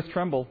ends of the earth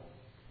tremble.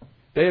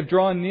 They have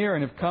drawn near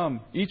and have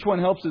come. Each one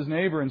helps his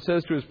neighbor and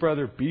says to his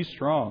brother, be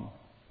strong.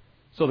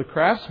 So the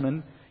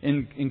craftsman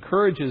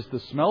encourages the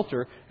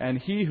smelter, and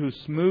he who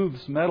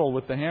smooths metal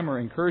with the hammer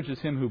encourages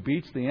him who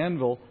beats the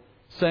anvil,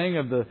 saying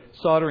of the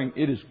soldering,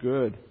 it is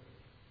good.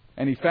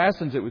 And he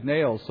fastens it with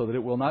nails so that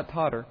it will not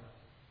totter.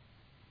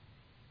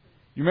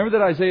 You remember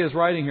that Isaiah is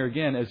writing here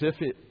again as if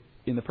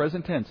in the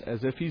present tense,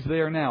 as if he's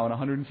there now in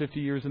 150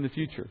 years in the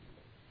future.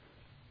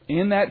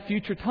 In that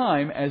future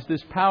time, as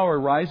this power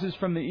rises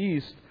from the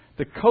east,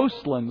 the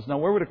coastlands, now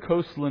where would a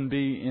coastland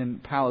be in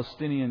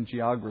Palestinian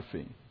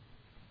geography?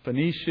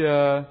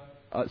 Phoenicia,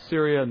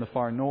 Syria in the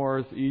far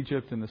north,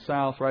 Egypt in the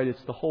south, right?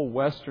 It's the whole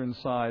western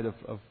side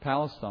of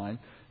Palestine.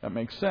 That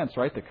makes sense,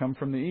 right? They come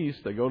from the east,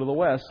 they go to the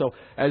west. So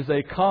as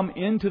they come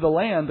into the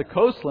land, the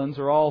coastlands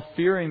are all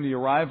fearing the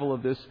arrival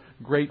of this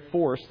great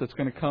force that's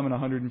going to come in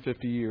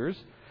 150 years.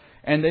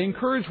 And they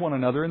encourage one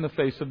another in the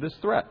face of this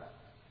threat.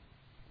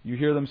 You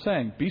hear them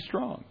saying, be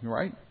strong,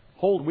 right?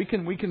 Hold, we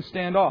can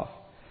stand off.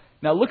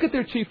 Now look at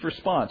their chief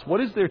response. What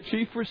is their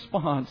chief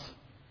response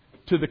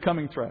to the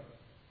coming threat?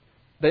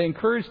 They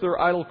encourage their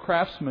idol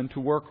craftsmen to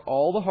work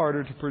all the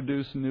harder to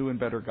produce new and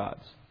better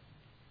gods.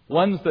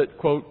 Ones that,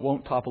 quote,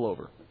 won't topple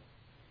over.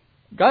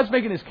 God's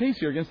making His case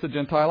here against the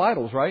Gentile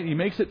idols, right? He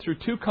makes it through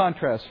two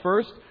contrasts.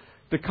 First,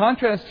 the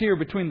contrast here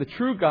between the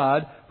true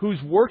God,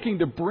 who's working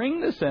to bring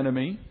this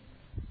enemy,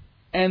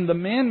 and the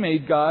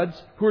man-made gods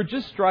who are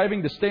just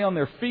striving to stay on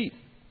their feet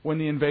when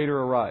the invader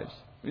arrives.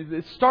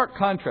 It's stark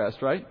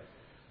contrast, right?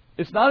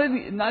 It's not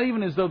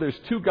even as though there's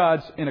two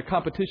gods in a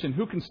competition.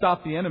 Who can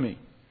stop the enemy?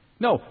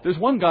 No, there's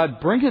one God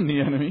bringing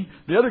the enemy.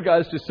 The other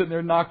guy's just sitting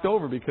there knocked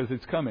over because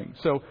it's coming.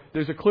 So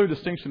there's a clear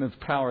distinction of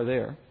power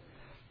there.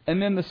 And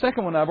then the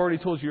second one I've already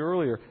told you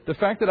earlier. The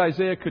fact that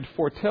Isaiah could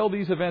foretell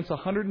these events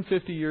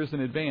 150 years in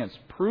advance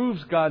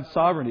proves God's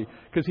sovereignty.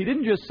 Because He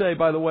didn't just say,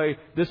 by the way,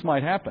 this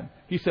might happen.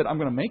 He said, I'm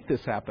going to make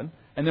this happen.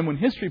 And then when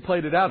history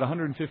played it out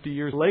 150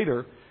 years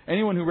later,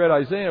 anyone who read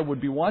Isaiah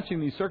would be watching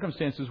these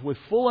circumstances with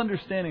full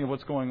understanding of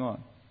what's going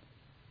on.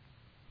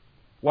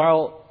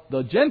 While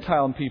the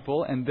Gentile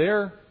people and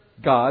their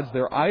gods,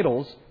 their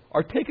idols,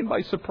 are taken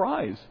by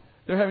surprise.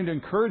 They're having to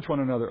encourage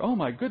one another. Oh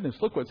my goodness,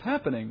 look what's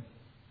happening.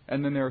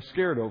 And then they're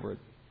scared over it.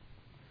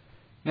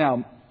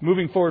 Now,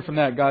 moving forward from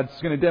that, God's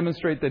going to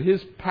demonstrate that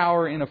His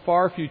power in a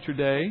far future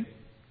day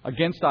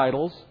against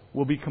idols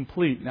will be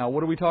complete. Now,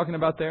 what are we talking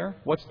about there?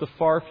 What's the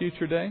far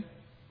future day?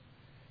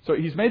 So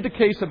He's made the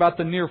case about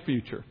the near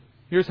future.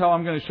 Here's how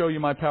I'm going to show you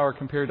my power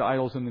compared to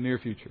idols in the near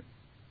future.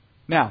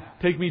 Now,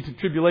 take me to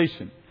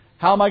tribulation.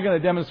 How am I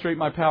going to demonstrate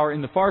my power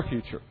in the far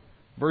future?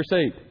 Verse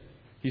 8,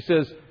 He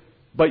says,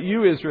 but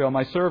you, Israel,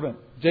 my servant,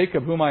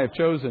 Jacob, whom I have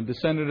chosen,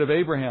 descendant of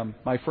Abraham,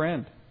 my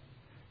friend,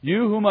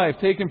 you whom I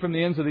have taken from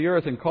the ends of the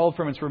earth and called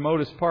from its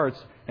remotest parts,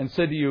 and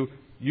said to you,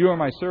 you are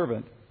my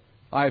servant.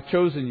 I have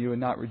chosen you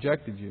and not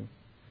rejected you.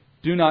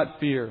 Do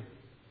not fear,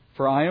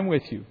 for I am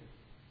with you.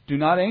 Do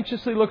not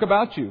anxiously look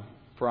about you,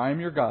 for I am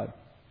your God.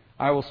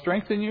 I will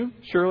strengthen you.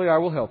 Surely I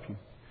will help you.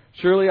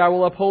 Surely I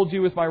will uphold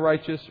you with my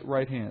righteous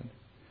right hand.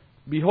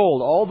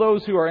 Behold, all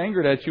those who are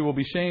angered at you will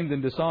be shamed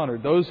and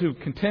dishonored. Those who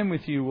contend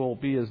with you will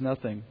be as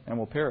nothing and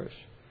will perish.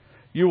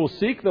 You will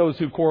seek those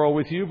who quarrel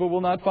with you, but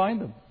will not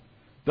find them.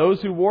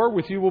 Those who war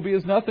with you will be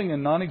as nothing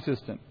and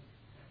non-existent.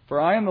 For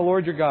I am the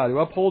Lord your God, who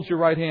upholds your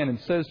right hand and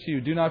says to you,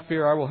 do not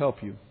fear, I will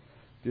help you.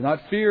 Do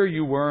not fear,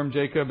 you worm,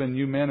 Jacob, and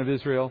you men of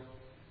Israel.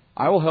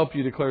 I will help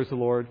you, declares the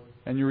Lord,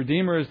 and your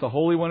Redeemer is the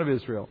Holy One of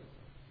Israel.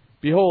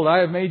 Behold, I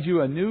have made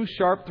you a new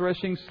sharp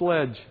threshing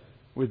sledge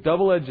with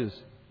double edges.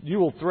 You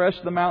will thresh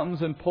the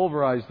mountains and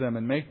pulverize them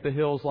and make the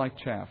hills like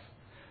chaff.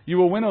 You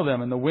will winnow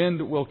them, and the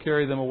wind will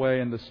carry them away,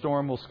 and the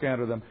storm will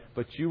scatter them.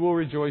 But you will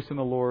rejoice in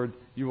the Lord.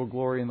 You will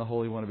glory in the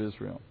Holy One of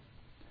Israel.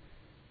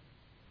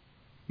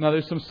 Now,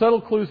 there's some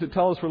subtle clues that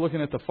tell us we're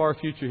looking at the far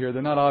future here.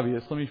 They're not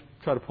obvious. Let me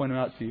try to point them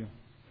out to you.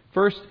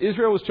 First,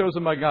 Israel was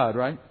chosen by God,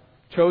 right?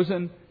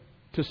 Chosen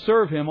to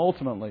serve Him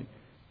ultimately.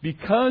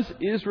 Because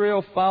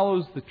Israel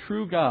follows the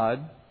true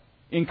God,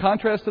 in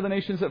contrast to the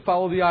nations that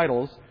follow the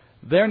idols,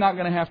 they're not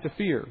going to have to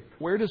fear.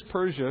 Where does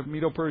Persia,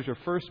 Medo-Persia,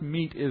 first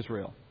meet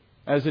Israel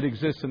as it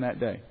exists in that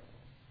day?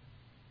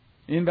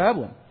 In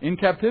Babylon, in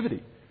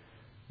captivity.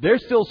 They're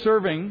still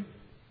serving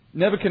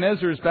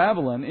Nebuchadnezzar's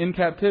Babylon in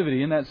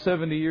captivity, in that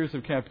 70 years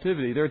of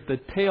captivity. They're at the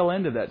tail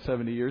end of that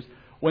 70 years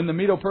when the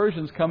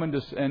Medo-Persians come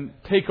and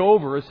take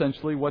over,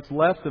 essentially, what's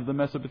left of the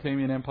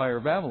Mesopotamian Empire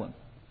of Babylon.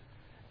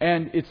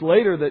 And it's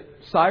later that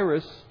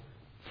Cyrus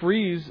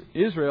frees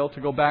Israel to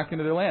go back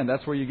into their land.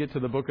 That's where you get to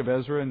the book of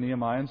Ezra and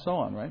Nehemiah and so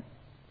on, right?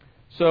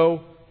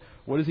 So,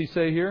 what does he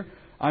say here?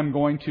 I'm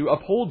going to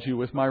uphold you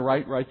with my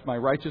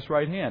righteous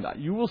right hand.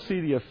 You will see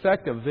the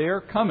effect of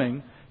their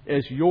coming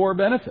as your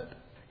benefit.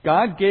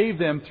 God gave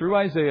them, through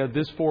Isaiah,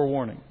 this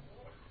forewarning,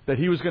 that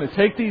He was going to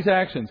take these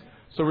actions.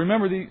 So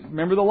remember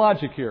the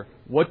logic here.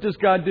 What does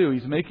God do?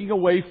 He's making a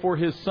way for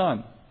His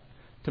Son.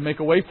 To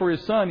make a way for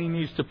His Son, He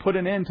needs to put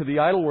an end to the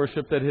idol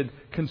worship that had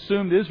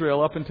consumed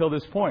Israel up until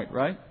this point,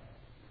 right?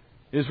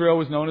 Israel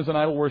was known as an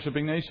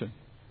idol-worshipping nation.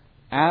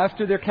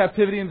 After their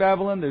captivity in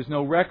Babylon, there's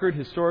no record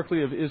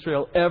historically of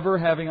Israel ever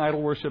having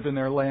idol worship in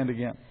their land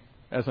again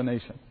as a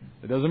nation.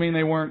 It doesn't mean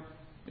they weren't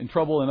in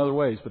trouble in other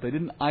ways, but they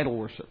didn't idol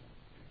worship.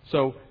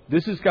 So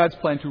this is God's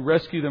plan to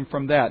rescue them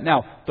from that.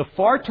 Now, the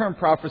far-term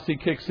prophecy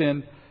kicks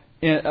in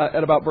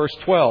at about verse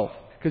 12.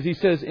 Because He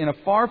says, in a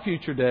far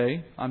future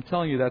day, I'm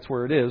telling you that's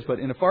where it is, but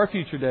in a far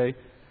future day,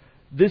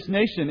 this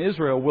nation,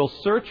 Israel, will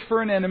search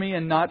for an enemy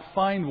and not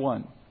find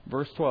one.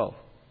 Verse 12.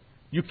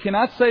 You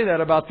cannot say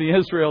that about the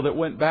Israel that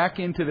went back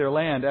into their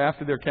land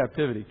after their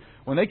captivity.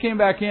 When they came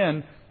back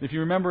in, if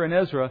you remember in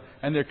Ezra,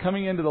 and they're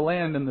coming into the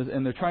land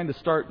and they're trying to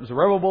start,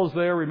 Zerubbabel's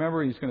there,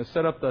 remember, he's going to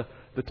set up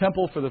the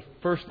temple for the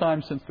first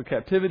time since the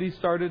captivity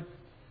started,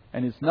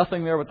 and it's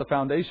nothing there but the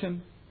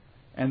foundation.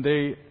 And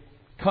they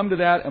come to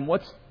that, and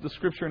what's the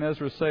Scripture in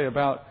Ezra say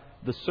about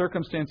the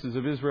circumstances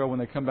of Israel when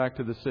they come back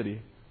to the city?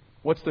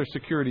 What's their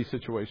security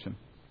situation?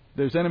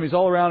 There's enemies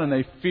all around, and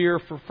they fear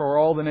for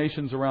all the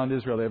nations around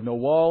Israel. They have no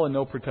wall and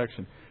no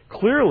protection.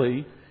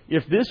 Clearly,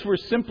 if this were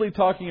simply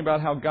talking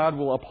about how God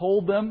will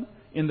uphold them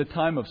in the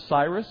time of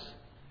Cyrus,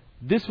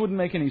 this wouldn't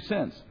make any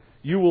sense.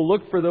 You will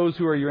look for those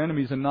who are your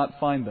enemies and not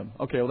find them.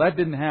 Okay, well that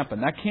didn't happen.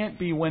 That can't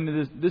be when it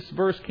is. This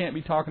verse can't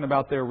be talking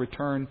about their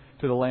return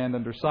to the land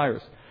under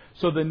Cyrus.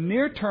 So the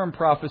near-term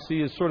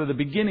prophecy is sort of the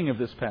beginning of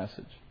this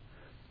passage.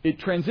 It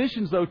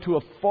transitions, though, to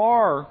a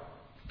far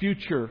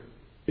future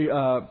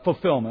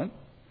fulfillment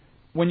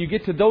when you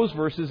get to those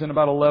verses in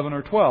about 11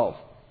 or 12.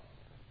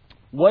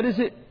 What is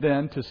it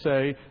then to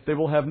say they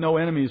will have no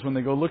enemies when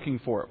they go looking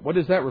for it? What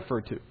does that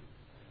refer to?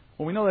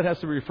 Well, we know that has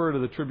to refer to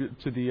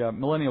the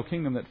millennial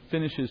kingdom that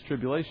finishes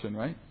tribulation,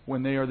 right?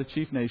 When they are the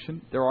chief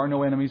nation, there are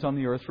no enemies on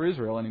the earth for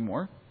Israel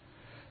anymore.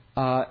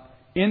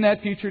 In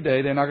that future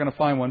day, they're not going to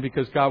find one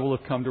because God will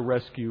have come to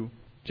rescue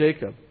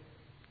Jacob.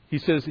 He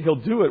says He'll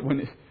do it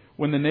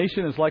when the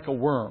nation is like a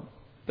worm.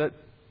 That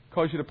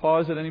caused you to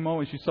pause at any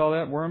moment as you saw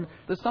that worm?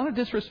 That's not a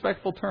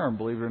disrespectful term,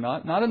 believe it or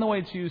not. Not in the way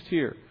it's used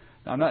here.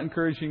 Now, I'm not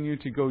encouraging you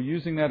to go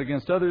using that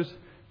against others,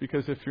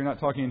 because if you're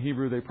not talking in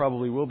Hebrew, they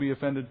probably will be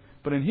offended.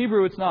 But in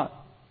Hebrew, it's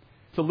not.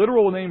 It's a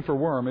literal name for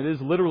worm. It is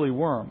literally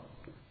worm.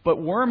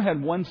 But worm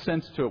had one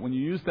sense to it. When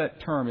you use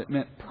that term, it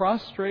meant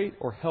prostrate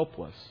or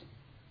helpless.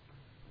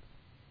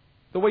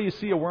 The way you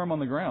see a worm on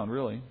the ground,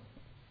 really.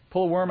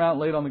 Pull a worm out and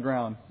lay it on the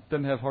ground.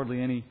 Doesn't have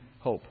hardly any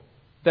hope.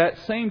 That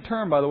same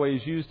term, by the way,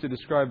 is used to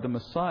describe the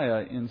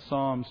Messiah in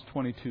Psalms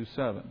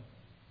 22:7.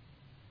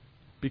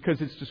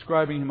 Because it's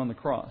describing Him on the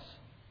cross.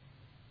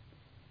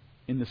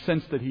 In the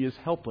sense that He is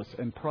helpless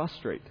and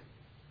prostrate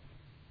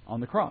on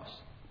the cross.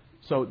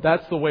 So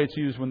that's the way it's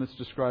used when it's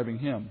describing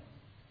Him.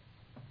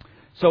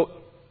 So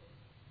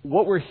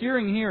what we're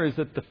hearing here is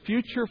that the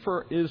future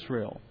for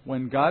Israel,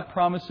 when God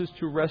promises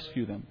to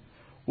rescue them,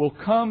 will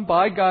come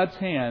by God's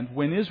hand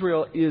when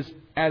Israel is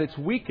at its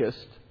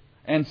weakest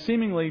and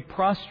seemingly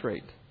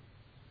prostrate,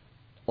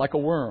 like a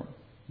worm.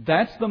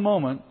 That's the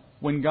moment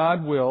when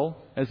God will,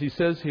 as He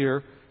says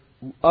here,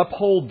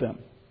 uphold them.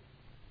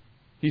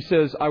 He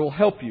says, I will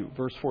help you,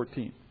 verse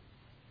 14.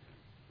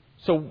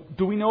 So,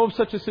 do we know of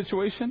such a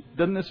situation?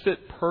 Doesn't this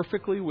fit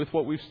perfectly with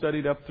what we've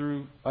studied up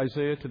through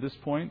Isaiah to this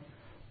point?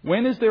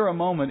 When is there a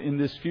moment in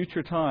this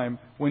future time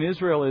when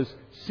Israel is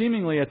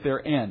seemingly at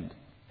their end,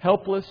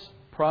 helpless,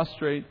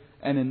 prostrate,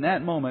 and in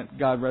that moment,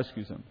 God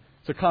rescues him.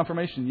 It's a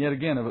confirmation, yet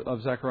again,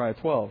 of Zechariah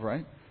 12,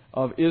 right?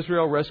 Of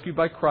Israel rescued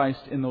by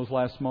Christ in those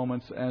last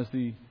moments as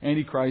the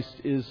Antichrist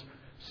is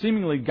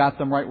seemingly got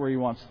them right where he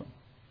wants them.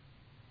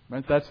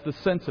 Right? That's the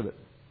sense of it.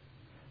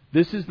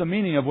 This is the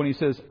meaning of when he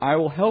says, I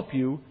will help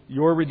you,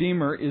 your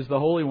Redeemer is the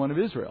Holy One of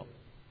Israel.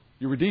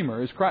 Your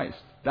Redeemer is Christ.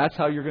 That's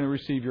how you're going to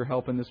receive your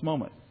help in this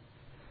moment.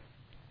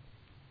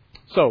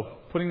 So,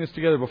 putting this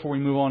together before we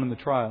move on in the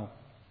trial,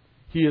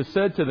 he has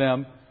said to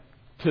them,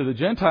 to the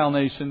Gentile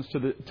nations,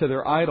 to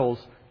their idols,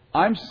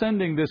 I'm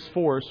sending this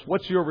force.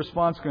 What's your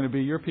response going to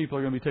be? Your people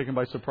are going to be taken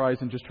by surprise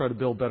and just try to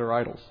build better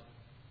idols.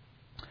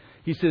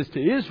 He says to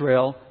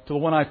Israel, to the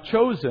one I've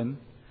chosen,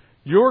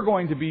 you're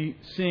going to be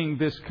seeing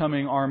this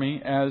coming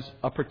army as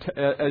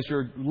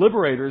your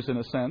liberators in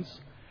a sense.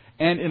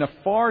 And in a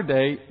far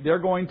day, they're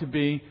going to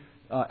be,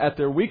 at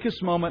their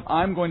weakest moment,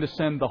 I'm going to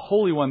send the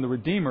Holy One, the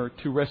Redeemer,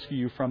 to rescue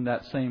you from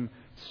that same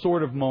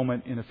sort of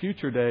moment in a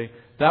future day.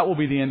 That will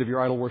be the end of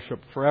your idol worship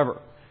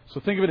forever. So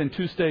think of it in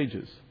two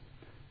stages.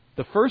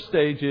 The first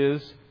stage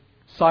is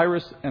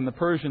Cyrus and the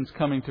Persians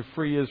coming to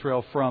free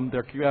Israel from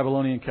their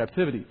Babylonian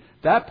captivity.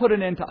 That put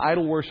an end to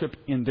idol worship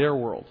in their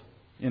world,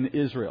 in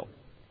Israel.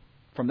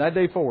 From that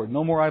day forward,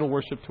 no more idol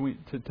worship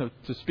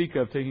to speak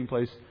of taking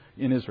place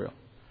in Israel.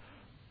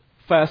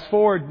 Fast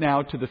forward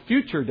now to the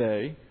future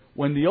day,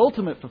 when the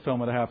ultimate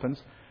fulfillment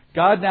happens.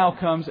 God now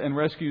comes and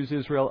rescues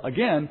Israel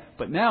again,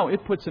 but now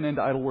it puts an end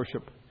to idol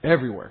worship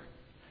everywhere.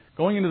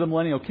 Going into the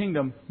millennial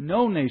kingdom,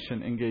 no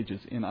nation engages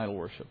in idol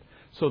worship.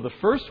 So the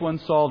first one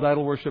solved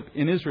idol worship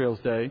in Israel's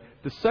day.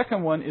 The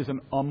second one is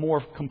a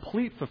more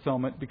complete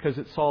fulfillment because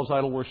it solves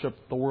idol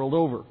worship the world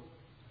over.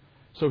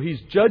 So he's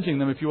judging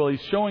them, if you will.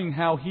 He's showing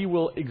how he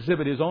will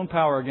exhibit his own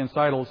power against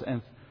idols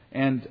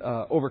and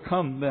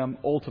overcome them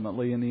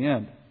ultimately in the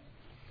end.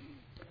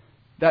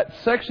 That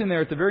section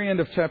there at the very end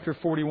of chapter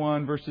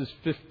 41, verses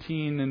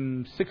 15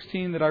 and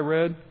 16 that I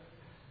read,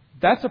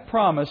 that's a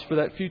promise for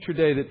that future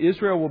day that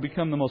Israel will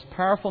become the most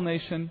powerful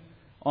nation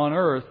on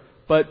earth.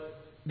 But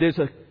there's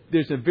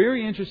a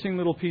very interesting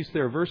little piece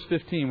there, verse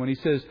 15, when he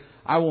says,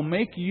 I will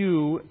make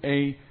you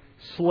a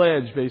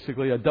sledge,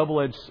 basically, a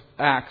double-edged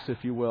axe, if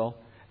you will,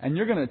 and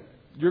you're going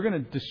to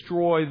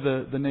destroy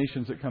the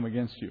nations that come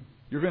against you.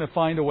 You're going to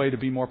find a way to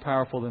be more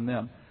powerful than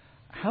them.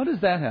 How does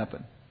that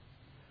happen?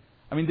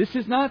 I mean, this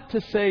is not to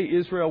say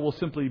Israel will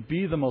simply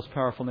be the most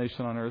powerful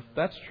nation on earth.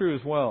 That's true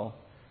as well.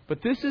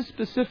 But this is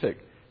specific.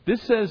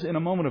 This says in a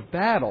moment of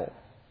battle,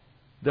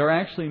 they're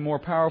actually more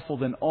powerful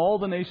than all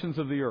the nations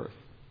of the earth.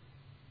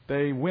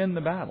 They win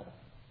the battle.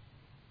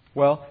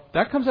 Well,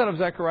 that comes out of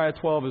Zechariah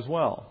 12 as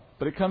well.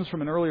 But it comes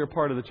from an earlier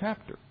part of the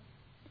chapter.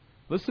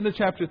 Listen to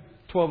chapter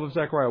 12 of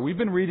Zechariah. We've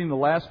been reading the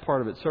last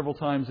part of it several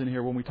times in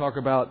here when we talk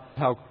about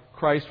how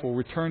Christ will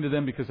return to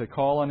them because they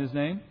call on His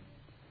name.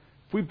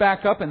 If we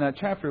back up in that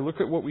chapter, look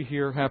at what we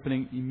hear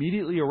happening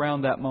immediately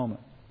around that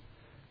moment.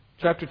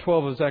 Chapter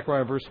 12 of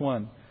Zechariah, verse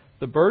 1.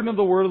 The burden of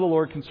the word of the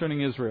Lord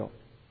concerning Israel.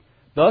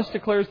 Thus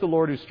declares the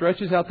Lord who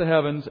stretches out the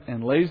heavens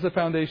and lays the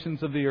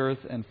foundations of the earth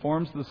and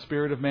forms the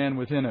spirit of man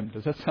within him.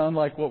 Does that sound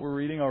like what we're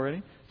reading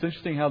already? It's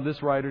interesting how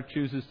this writer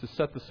chooses to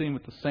set the scene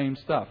with the same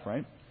stuff,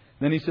 right?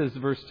 Then he says,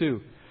 verse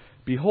 2,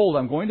 Behold,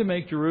 I'm going to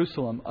make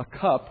Jerusalem a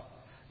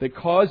cup that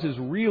causes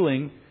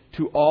reeling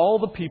to all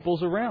the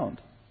peoples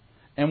around.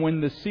 And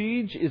when the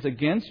siege is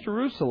against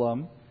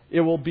Jerusalem, it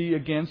will be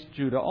against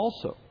Judah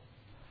also.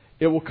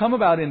 It will come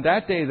about in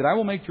that day that I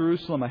will make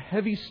Jerusalem a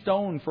heavy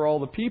stone for all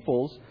the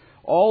peoples.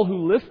 All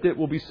who lift it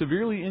will be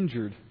severely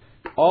injured.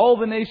 All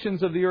the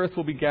nations of the earth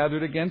will be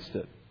gathered against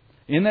it.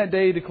 In that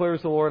day,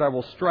 declares the Lord, I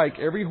will strike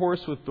every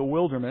horse with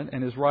bewilderment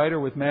and his rider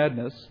with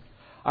madness.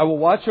 I will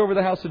watch over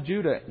the house of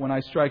Judah when I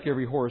strike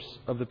every horse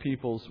of the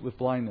peoples with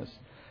blindness.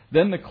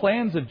 Then the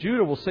clans of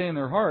Judah will say in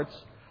their hearts,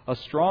 A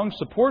strong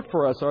support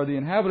for us are the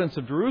inhabitants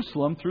of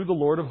Jerusalem through the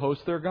Lord of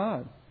hosts their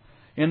God.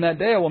 In that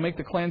day I will make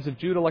the clans of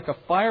Judah like a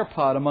fire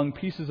pot among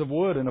pieces of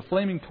wood and a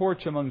flaming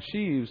torch among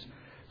sheaves,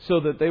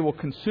 so that they will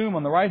consume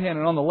on the right hand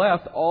and on the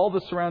left all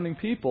the surrounding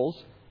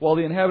peoples, while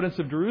the inhabitants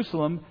of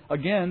Jerusalem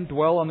again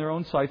dwell on their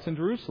own sites in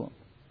Jerusalem.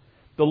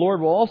 The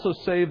Lord will also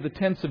save the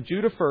tents of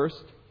Judah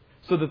first,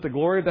 so that the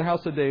glory of the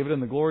house of David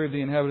and the glory of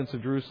the inhabitants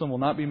of Jerusalem will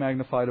not be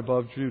magnified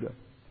above Judah.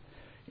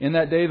 In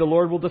that day the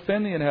Lord will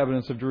defend the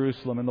inhabitants of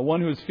Jerusalem, and the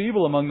one who is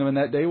feeble among them in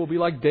that day will be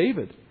like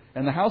David,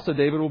 and the house of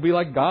David will be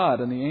like God,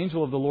 and the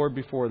angel of the Lord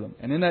before them.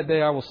 And in that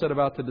day I will set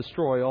about to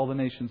destroy all the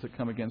nations that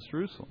come against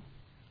Jerusalem.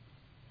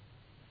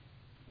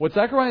 What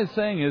Zechariah is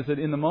saying is that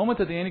in the moment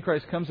that the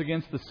Antichrist comes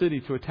against the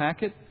city to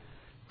attack it,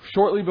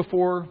 shortly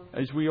before,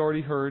 as we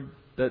already heard,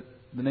 that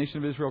the nation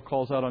of Israel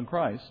calls out on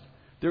Christ,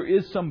 there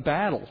is some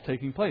battle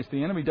taking place.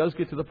 The enemy does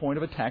get to the point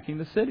of attacking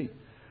the city.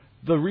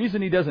 The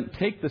reason he doesn't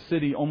take the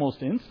city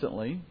almost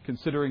instantly,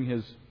 considering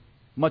his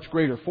much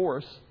greater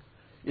force,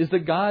 is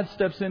that God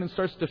steps in and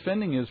starts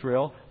defending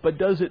Israel, but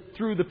does it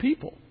through the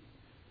people.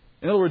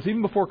 In other words,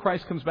 even before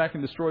Christ comes back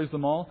and destroys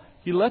them all,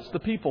 He lets the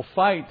people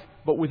fight,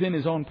 but within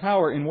His own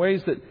power in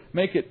ways that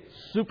make it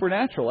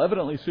supernatural,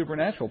 evidently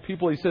supernatural.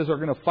 People, He says, are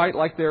going to fight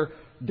like they're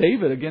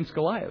David against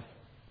Goliath.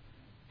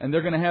 And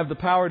they're going to have the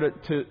power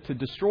to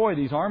destroy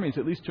these armies,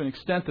 at least to an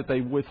extent that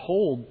they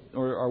withhold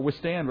or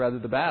withstand rather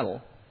the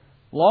battle,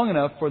 long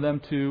enough for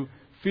them to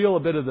feel a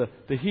bit of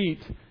the heat.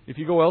 If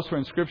you go elsewhere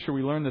in Scripture,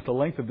 we learn that the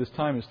length of this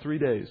time is 3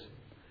 days.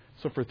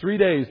 So for 3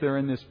 days they're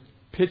in this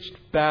pitched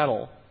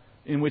battle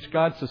in which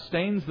God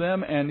sustains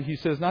them. And He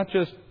says not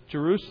just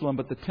Jerusalem,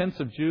 but the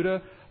tents of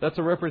Judah. That's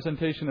a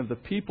representation of the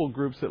people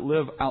groups that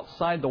live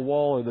outside the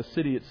wall or the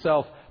city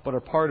itself, but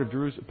are part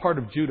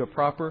of Judah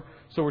proper.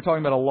 So we're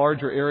talking about a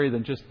larger area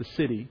than just the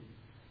city.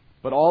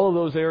 But all of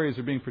those areas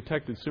are being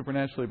protected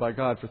supernaturally by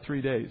God for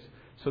 3 days.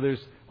 So there's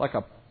like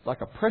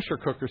a pressure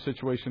cooker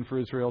situation for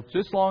Israel,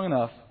 just long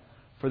enough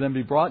for them to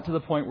be brought to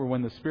the point where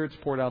when the Spirit's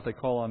poured out, they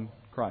call on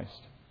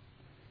Christ.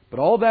 But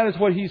all that is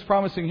what He's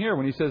promising here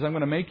when He says, I'm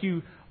going to make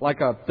you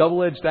like a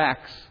double-edged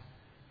axe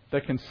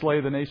that can slay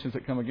the nations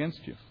that come against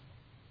you.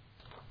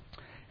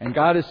 And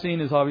God is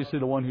seen as obviously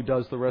the one who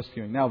does the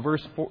rescuing. Now,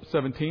 verse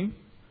 17.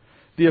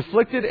 The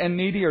afflicted and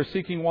needy are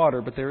seeking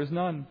water, but there is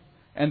none.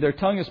 And their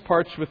tongue is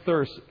parched with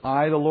thirst.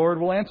 I, the Lord,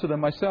 will answer them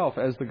myself.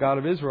 As the God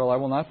of Israel, I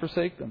will not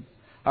forsake them.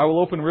 I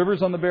will open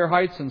rivers on the bare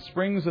heights and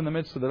springs in the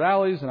midst of the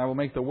valleys, and I will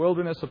make the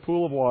wilderness a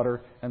pool of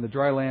water and the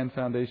dry land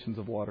foundations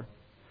of water.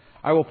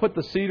 I will put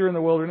the cedar in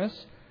the wilderness,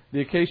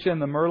 the acacia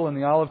and the myrtle and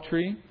the olive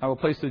tree. I will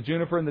place the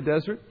juniper in the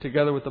desert,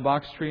 together with the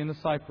box tree and the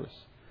cypress,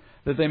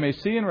 that they may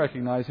see and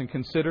recognize and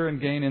consider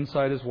and gain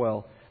insight as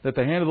well, that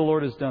the hand of the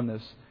Lord has done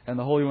this, and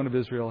the Holy One of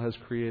Israel has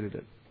created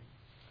it.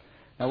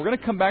 Now, we're going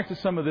to come back to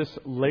some of this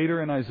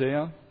later in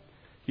Isaiah.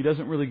 He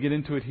doesn't really get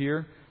into it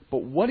here.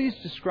 But what he's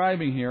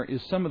describing here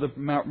is some of the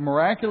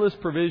miraculous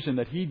provision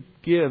that He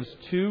gives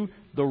to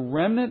the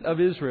remnant of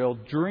Israel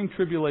during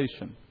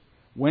tribulation,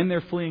 when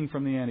they're fleeing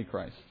from the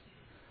Antichrist.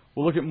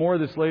 We'll look at more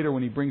of this later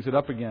when he brings it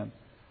up again.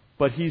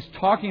 But he's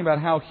talking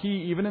about how He,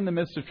 even in the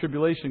midst of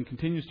tribulation,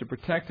 continues to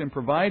protect and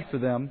provide for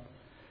them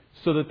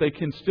so that they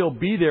can still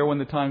be there when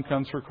the time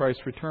comes for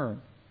Christ's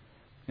return.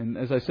 And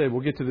as I said,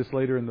 we'll get to this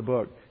later in the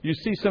book. You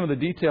see some of the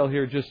detail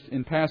here just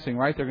in passing,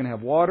 right? They're going to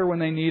have water when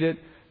they need it.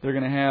 They're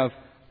going to have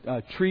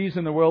trees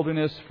in the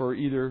wilderness for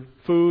either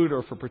food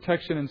or for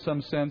protection in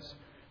some sense.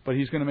 But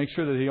He's going to make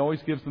sure that He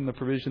always gives them the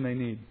provision they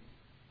need.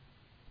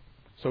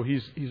 So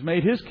He's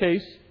made His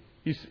case.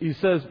 He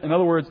says, in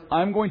other words,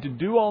 I'm going to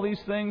do all these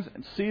things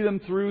and see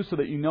them through so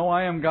that you know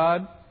I am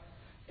God.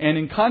 And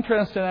in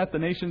contrast to that, the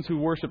nations who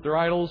worship their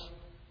idols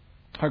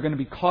are going to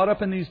be caught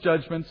up in these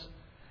judgments.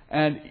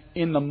 And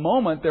in the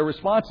moment, their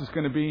response is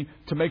going to be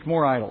to make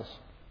more idols,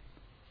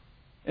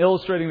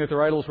 illustrating that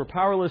their idols were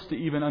powerless to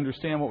even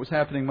understand what was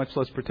happening, much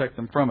less protect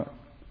them from it.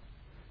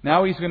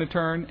 Now He's going to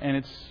turn, and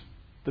it's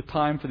the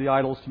time for the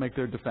idols to make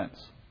their defense.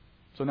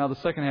 So now the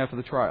second half of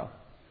the trial.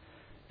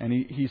 And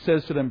he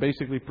says to them,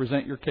 basically,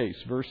 present your case.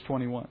 Verse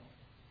 21.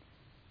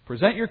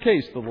 Present your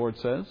case, the Lord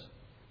says.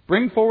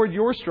 Bring forward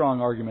your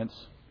strong arguments,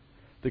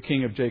 the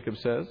King of Jacob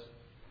says.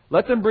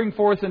 Let them bring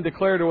forth and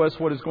declare to us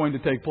what is going to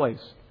take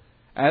place.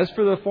 As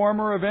for the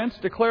former events,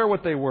 declare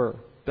what they were,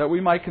 that we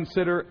might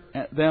consider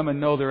them and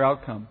know their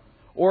outcome.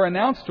 Or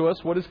announce to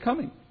us what is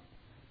coming.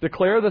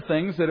 Declare the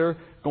things that are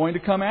going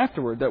to come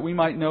afterward, that we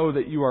might know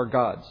that you are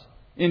gods.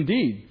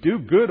 Indeed, do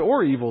good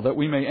or evil, that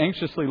we may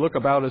anxiously look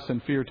about us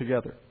and fear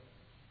together.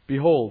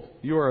 Behold,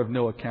 you are of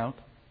no account,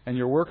 and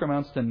your work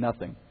amounts to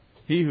nothing.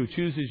 He who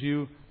chooses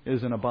you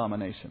is an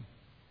abomination.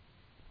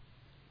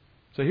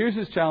 So here's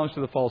his challenge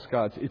to the false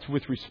gods. It's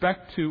with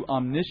respect to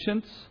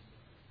omniscience,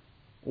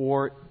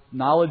 or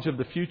knowledge of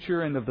the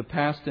future and of the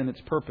past and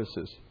its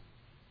purposes.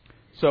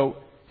 So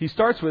he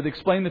starts with,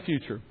 explain the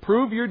future.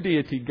 Prove your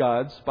deity,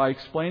 gods, by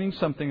explaining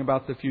something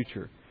about the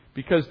future.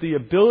 Because the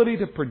ability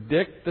to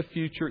predict the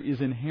future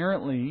is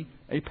inherently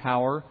a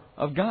power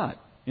of God.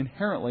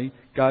 Inherently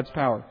God's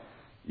power.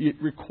 It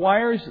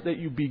requires that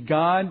you be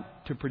God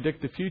to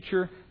predict the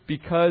future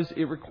because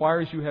it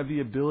requires you have the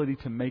ability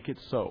to make it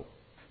so.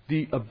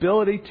 The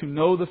ability to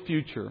know the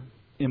future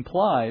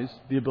implies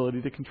the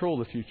ability to control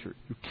the future.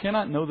 You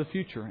cannot know the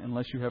future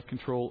unless you have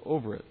control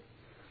over it.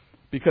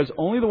 Because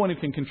only the one who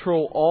can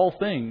control all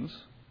things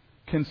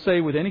can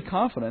say with any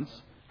confidence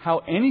how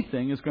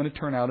anything is going to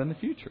turn out in the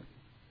future.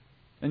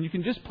 And you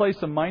can just play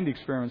some mind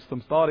experiments,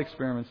 some thought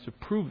experiments to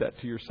prove that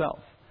to yourself.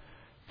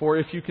 For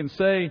if you can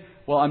say,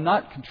 well, I'm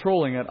not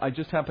controlling it, I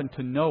just happen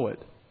to know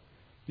it,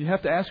 you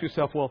have to ask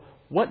yourself, well,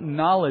 what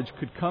knowledge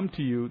could come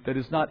to you that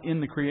is not in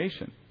the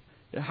creation?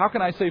 How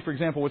can I say, for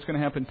example, what's going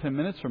to happen 10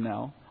 minutes from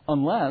now,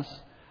 unless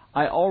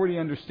I already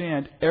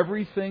understand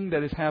everything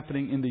that is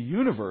happening in the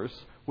universe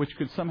which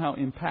could somehow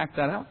impact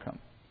that outcome?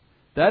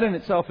 That in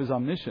itself is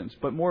omniscience.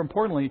 But more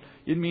importantly,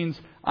 it means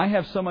I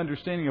have some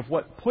understanding of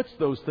what puts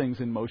those things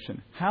in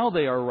motion, how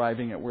they are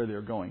arriving at where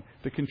they're going.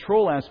 The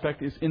control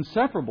aspect is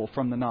inseparable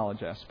from the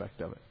knowledge aspect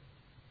of it.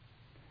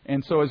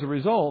 And so as a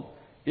result,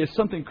 if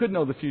something could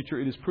know the future,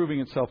 it is proving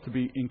itself to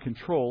be in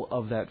control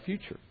of that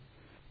future.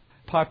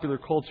 Popular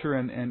culture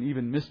and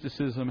even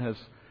mysticism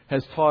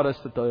has taught us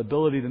that the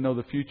ability to know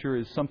the future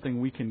is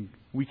something we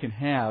can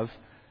have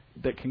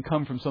that can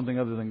come from something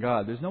other than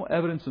God. There's no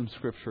evidence in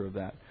Scripture of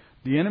that.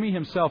 The enemy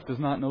himself does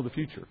not know the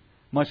future.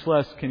 Much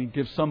less can He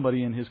give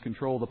somebody in His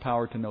control the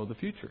power to know the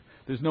future.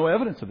 There's no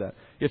evidence of that.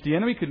 If the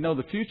enemy could know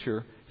the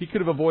future, he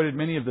could have avoided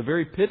many of the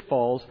very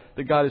pitfalls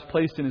that God has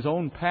placed in His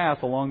own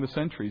path along the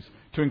centuries,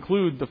 to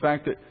include the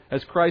fact that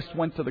as Christ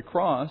went to the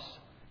cross,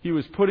 He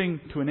was putting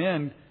to an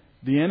end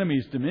the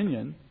enemy's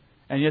dominion,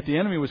 and yet the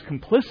enemy was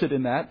complicit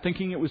in that,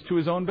 thinking it was to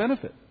his own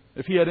benefit.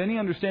 If he had any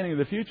understanding of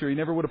the future, he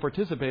never would have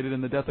participated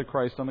in the death of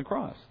Christ on the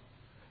cross.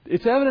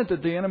 It's evident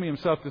that the enemy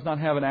himself does not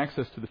have an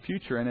access to the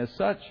future, and as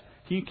such,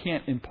 he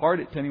can't impart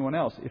it to anyone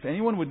else. If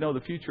anyone would know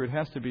the future, it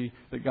has to be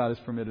that God has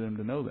permitted him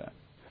to know that.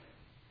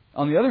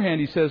 On the other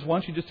hand, he says, why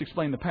don't you just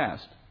explain the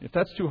past? If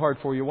that's too hard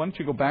for you, why don't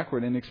you go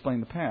backward and explain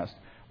the past?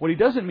 What he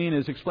doesn't mean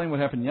is explain what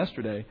happened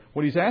yesterday.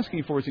 What he's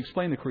asking for is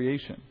explain the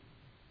creation.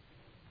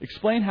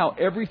 Explain how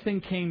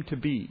everything came to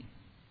be.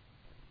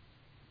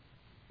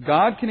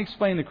 God can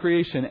explain the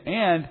creation,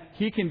 and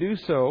He can do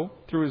so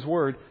through His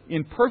Word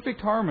in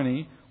perfect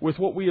harmony with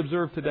what we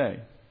observe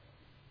today,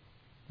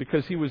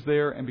 because He was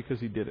there and because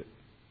He did it.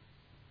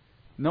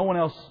 No one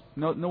else,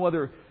 no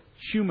other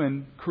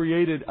human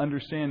created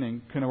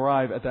understanding can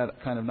arrive at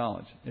that kind of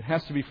knowledge. It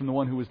has to be from the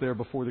one who was there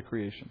before the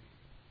creation.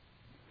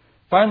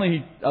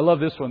 Finally, I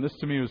love this one. This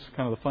to me was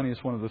kind of the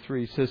funniest one of the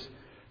three. He says,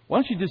 why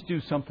don't you just do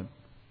something?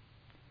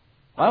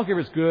 I don't care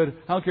if it's good.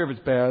 I don't care if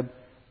it's bad.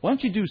 Why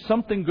don't you do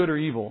something good or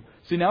evil?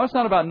 See, now it's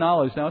not about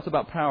knowledge. Now it's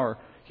about power.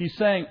 He's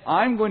saying,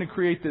 I'm going to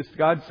create this.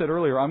 God said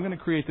earlier, I'm going to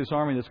create this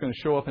army that's going to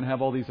show up and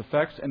have all these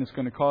effects, and it's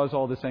going to cause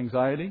all this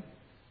anxiety.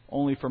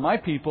 Only for my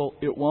people,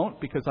 it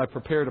won't, because I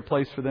prepared a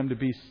place for them to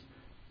be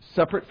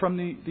separate from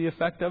the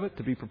effect of it,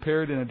 to be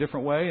prepared in a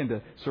different way and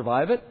to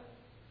survive it.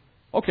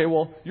 Okay,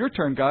 well, your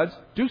turn, gods.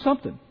 Do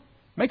something.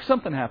 Make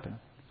something happen.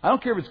 I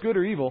don't care if it's good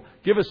or evil.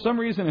 Give us some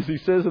reason, as he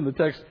says in the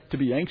text, to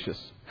be anxious.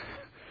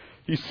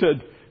 He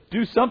said,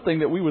 do something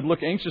that we would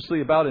look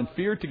anxiously about and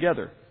fear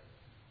together.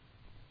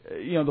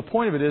 The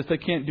point of it is they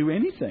can't do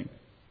anything.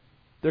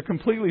 They're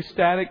completely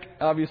static.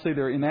 Obviously,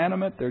 they're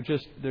inanimate. They're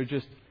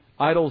just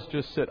idols.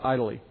 Just sit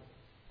idly.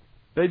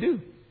 They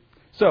do.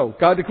 So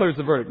God declares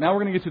the verdict. Now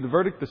we're going to get to the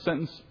verdict, the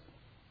sentence,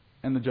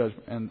 and the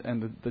judgment,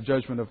 and the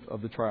judgment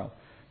of the trial.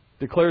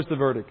 Declares the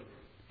verdict.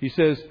 He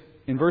says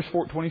in verse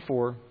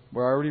 24,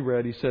 where I already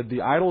read, he said,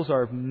 the idols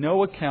are of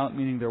no account,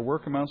 meaning their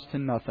work amounts to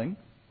nothing.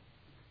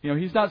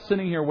 He's not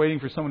sitting here waiting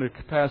for someone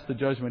to pass the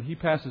judgment. He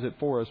passes it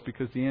for us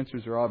because the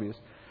answers are obvious.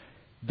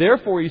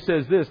 Therefore, he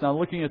says this. Now,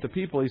 looking at the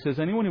people, he says,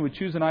 anyone who would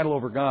choose an idol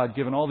over God,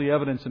 given all the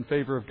evidence in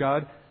favor of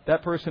God,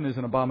 that person is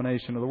an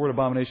abomination. Or the word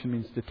abomination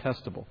means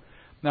detestable.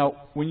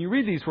 Now, when you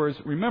read these words,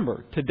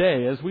 remember,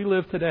 today, as we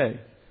live today,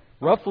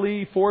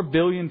 roughly 4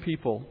 billion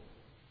people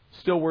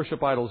still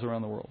worship idols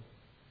around the world.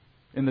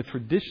 In the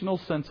traditional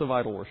sense of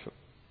idol worship.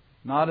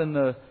 Not in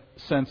the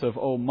sense of,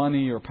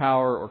 money or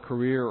power or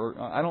career.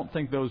 I don't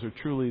think those are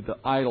truly the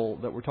idol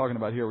that we're talking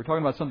about here. We're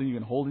talking about something you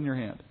can hold in your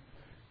hand.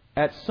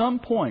 At some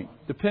point,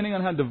 depending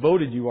on how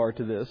devoted you are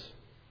to this,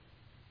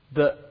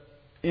 the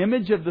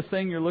image of the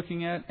thing you're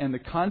looking at and the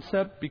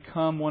concept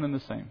become one and the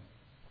same.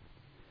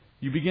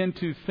 You begin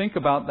to think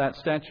about that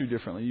statue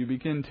differently. You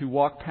begin to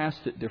walk past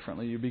it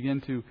differently. You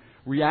begin to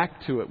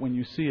react to it when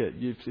you see it.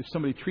 If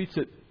somebody treats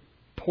it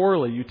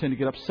poorly, you tend to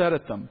get upset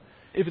at them.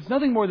 If it's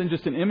nothing more than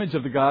just an image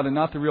of the God and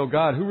not the real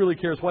God, who really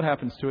cares what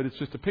happens to it? It's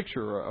just a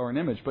picture or an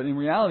image. But in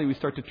reality, we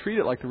start to treat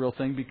it like the real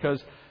thing because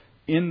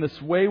in the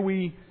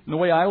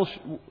way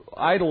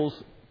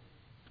idols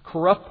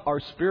corrupt our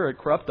spirit,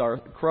 corrupt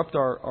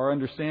our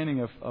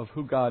understanding of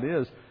who God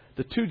is,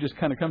 the two just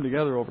kind of come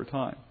together over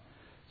time.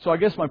 So I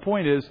guess my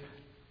point is,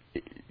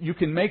 you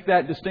can make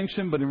that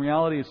distinction, but in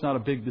reality it's not a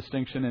big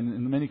distinction, and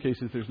in many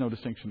cases there's no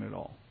distinction at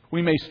all.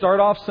 We may start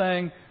off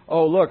saying,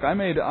 oh, look, I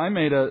made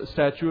a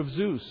statue of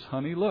Zeus,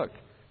 honey, look.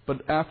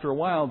 But after a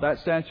while, that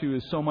statue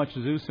is so much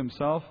Zeus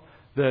himself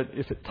that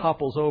if it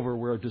topples over,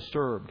 we're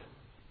disturbed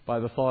by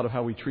the thought of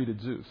how we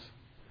treated Zeus.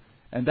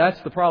 And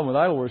that's the problem with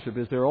idol worship,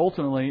 is they're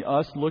ultimately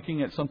us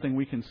looking at something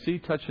we can see,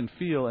 touch, and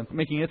feel, and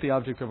making it the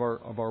object of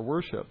our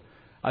worship.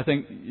 I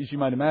think, as you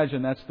might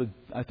imagine, that's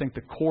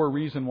the core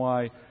reason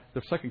why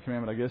the second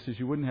commandment, I guess, is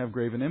you wouldn't have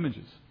graven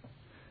images.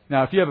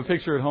 Now, if you have a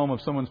picture at home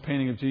of someone's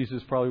painting of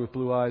Jesus, probably with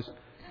blue eyes,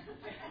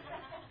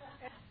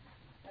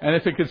 and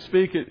if it could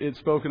speak, it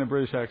spoke in a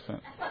British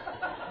accent.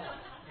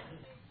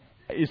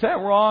 Is that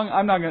wrong?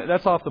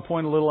 That's off the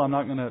point a little. I'm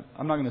not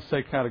going to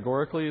say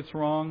categorically it's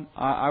wrong.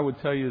 I would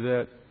tell you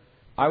that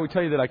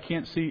I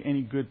can't see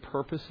any good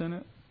purpose in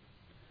it.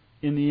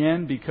 In the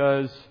end,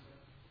 because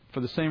for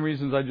the same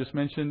reasons I just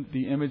mentioned,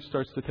 the image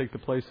starts to take the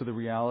place of the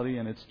reality,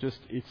 and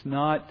it's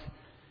not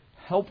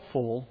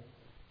helpful,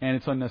 and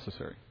it's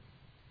unnecessary.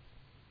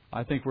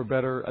 I think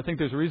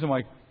there's a reason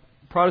why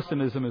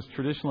Protestantism has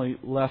traditionally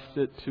left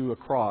it to a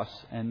cross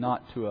and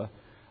not to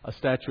a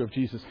statue of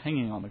Jesus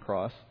hanging on the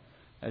cross,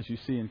 as you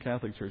see in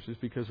Catholic churches,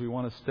 because we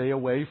want to stay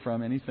away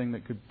from anything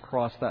that could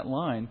cross that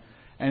line.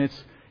 And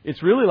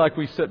it's really like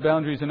we set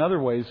boundaries in other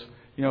ways.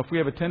 If we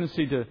have a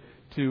tendency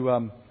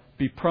to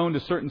be prone to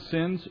certain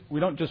sins, we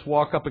don't just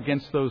walk up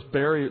against those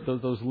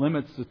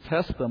limits to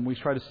test them. We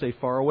try to stay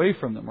far away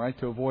from them, right,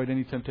 to avoid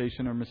any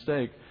temptation or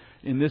mistake.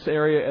 in this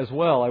area as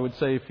well. I would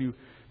say if you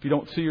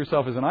don't see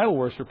yourself as an idol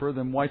worshiper,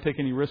 then why take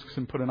any risks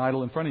and put an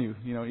idol in front of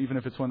you? Even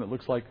if it's one that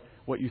looks like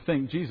what you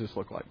think Jesus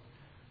looked like,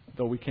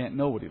 though we can't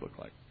know what he looked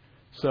like.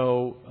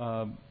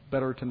 So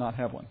better to not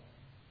have one.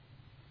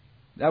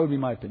 That would be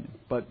my opinion.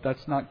 But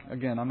that's not,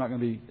 again, I'm not going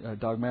to be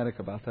dogmatic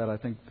about that. I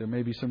think there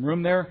may be some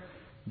room there,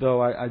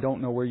 though I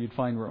don't know where you'd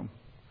find room.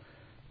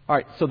 All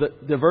right, so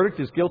the verdict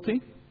is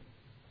guilty.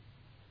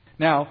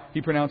 Now,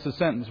 he pronounces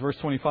sentence, verse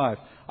 25.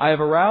 I have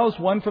aroused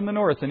one from the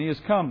north, and he has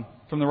come.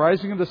 From the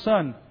rising of the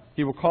sun,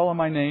 he will call on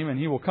my name, and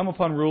he will come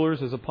upon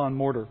rulers as upon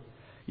mortar,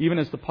 even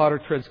as the potter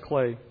treads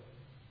clay.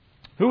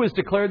 Who has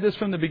declared this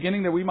from the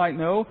beginning that we might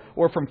know,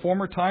 or from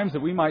former times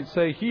that we might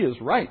say, he is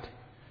right?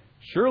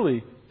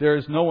 Surely there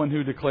is no one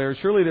who declared.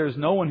 Surely there is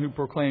no one who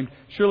proclaimed.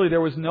 Surely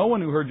there was no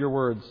one who heard your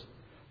words.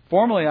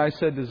 Formerly I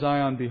said to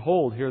Zion,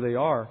 behold, here they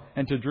are.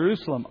 And to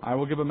Jerusalem I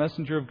will give a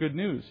messenger of good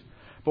news.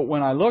 But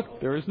when I look,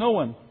 there is no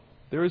one.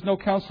 There is no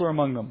counselor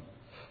among them,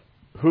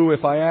 who,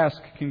 if I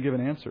ask, can give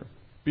an answer.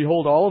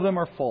 Behold, all of them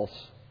are false.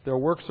 Their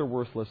works are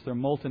worthless. Their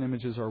molten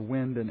images are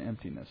wind and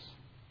emptiness.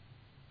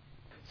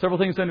 Several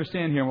things to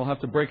understand here, and we'll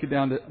have to break it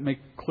down to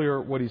make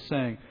clear what he's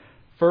saying.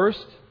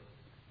 First,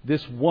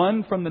 this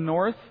one from the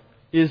north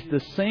is the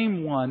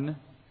same one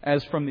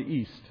as from the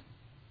east.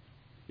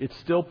 It's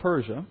still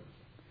Persia.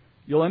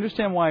 You'll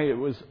understand why it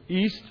was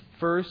east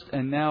first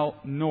and now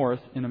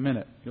north in a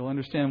minute. You'll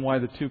understand why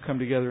the two come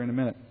together in a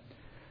minute.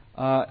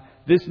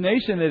 This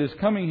nation that is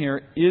coming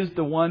here is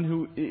the one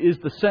who is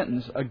the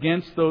sentence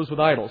against those with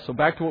idols. So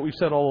back to what we've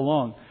said all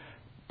along.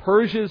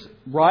 Persia's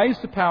rise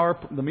to power,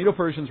 the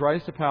Medo-Persians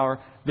rise to power.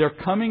 They're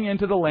coming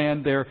into the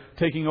land. They're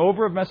taking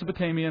over of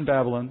Mesopotamia and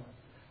Babylon.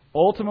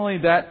 Ultimately,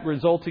 that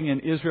resulting in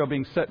Israel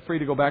being set free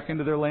to go back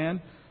into their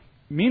land.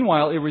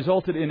 Meanwhile, it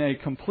resulted in a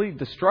complete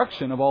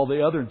destruction of all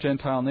the other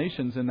Gentile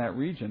nations in that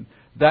region.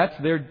 That's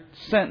their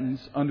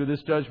sentence under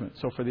this judgment.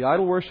 So for the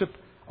idol worship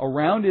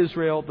around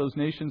Israel, those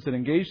nations that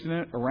engaged in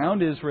it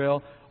around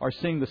Israel are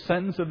seeing the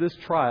sentence of this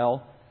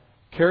trial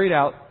carried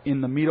out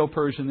in the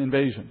Medo-Persian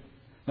invasion.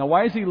 Now,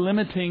 why is he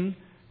limiting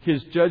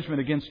his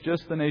judgment against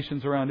just the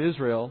nations around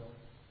Israel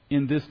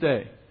in this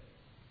day?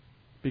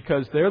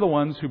 Because they're the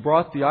ones who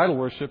brought the idol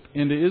worship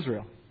into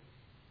Israel.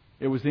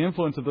 It was the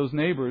influence of those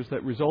neighbors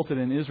that resulted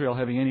in Israel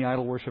having any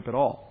idol worship at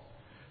all.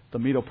 The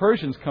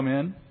Medo-Persians come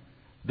in.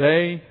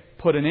 They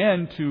put an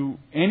end to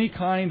any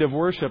kind of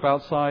worship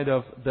outside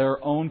of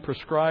their own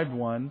prescribed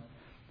one.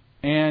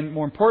 And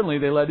more importantly,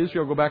 they let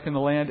Israel go back in the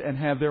land and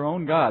have their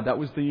own God. That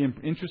was the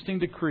interesting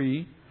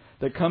decree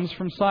that comes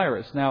from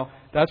Cyrus. Now,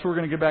 that's where we're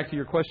going to get back to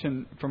your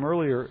question from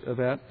earlier of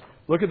that.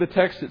 Look at the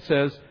text. It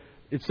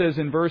says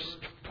in verse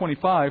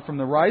 25, from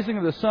the rising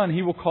of the sun,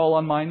 he will call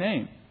on my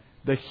name.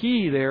 The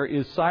he there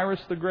is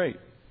Cyrus the Great,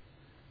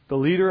 the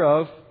leader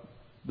of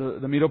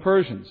the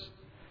Medo-Persians.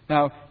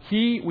 Now,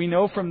 we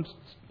know from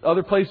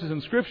other places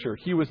in Scripture,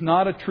 he was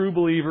not a true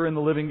believer in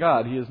the living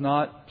God. He is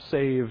not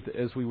saved,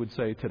 as we would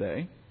say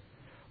today.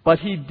 But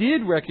he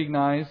did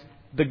recognize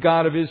the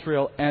God of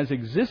Israel as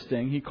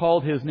existing. He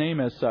called his name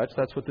as such.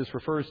 That's what this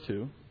refers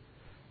to.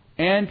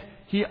 And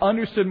he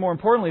understood, more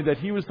importantly, that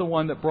he was the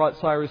one that brought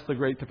Cyrus the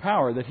Great to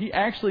power. That he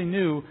actually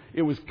knew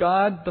it was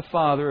God, the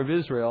Father of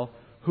Israel,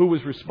 who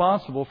was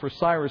responsible for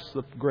Cyrus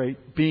the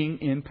Great being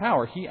in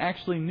power. He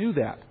actually knew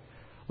that.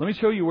 Let me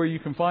show you where you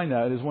can find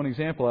that as one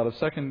example out of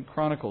 2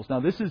 Chronicles. Now,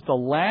 this is the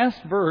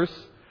last verse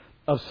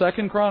of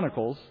 2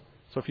 Chronicles.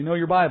 So if you know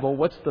your Bible,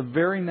 what's the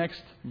very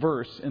next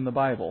verse in the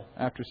Bible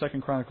after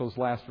 2 Chronicles'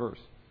 last verse?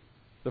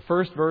 The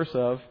first verse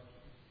of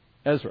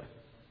Ezra.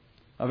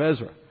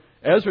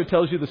 Ezra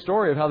tells you the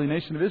story of how the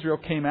nation of Israel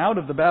came out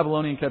of the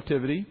Babylonian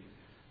captivity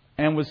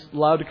and was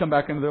allowed to come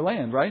back into their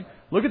land, right?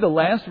 Look at the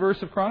last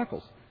verse of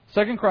Chronicles.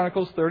 2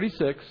 Chronicles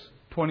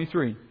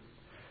 36:23.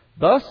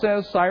 Thus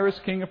says Cyrus,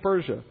 king of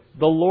Persia,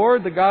 the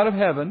Lord, the God of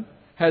heaven,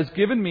 has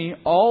given me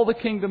all the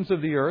kingdoms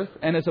of the earth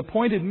and has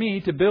appointed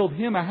me to build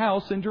him a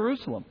house in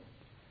Jerusalem,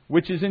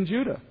 which is in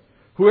Judah.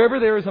 Whoever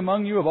there is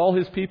among you of all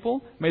his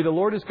people, may the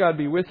Lord his God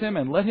be with him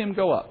and let him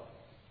go up.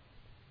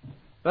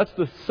 That's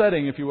the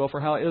setting, if you will,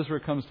 for how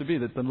Israel comes to be,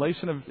 that the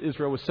nation of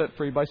Israel was set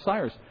free by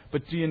Cyrus.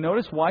 But do you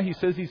notice why he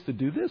says he's to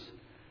do this?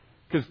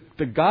 Because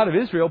the God of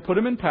Israel put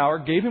him in power,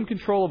 gave him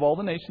control of all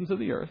the nations of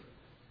the earth,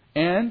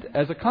 and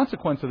as a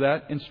consequence of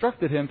that,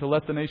 instructed him to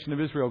let the nation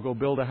of Israel go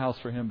build a house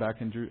for him back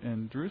in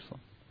Jerusalem.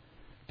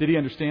 Did he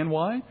understand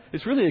why?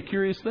 It's really a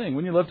curious thing.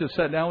 Wouldn't you love to have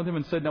sat down with him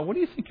and said, now, what do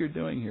you think you're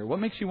doing here? What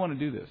makes you want to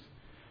do this?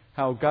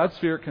 How God's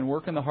Spirit can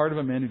work in the heart of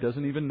a man who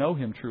doesn't even know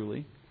him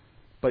truly,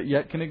 but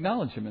yet can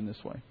acknowledge him in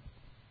this way.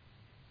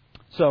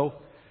 So,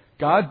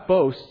 God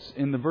boasts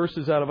in the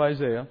verses out of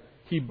Isaiah.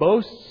 He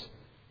boasts.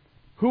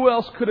 Who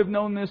else could have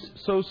known this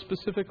so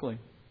specifically?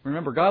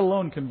 Remember, God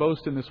alone can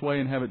boast in this way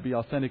and have it be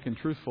authentic and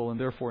truthful and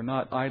therefore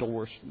not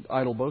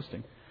idle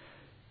boasting.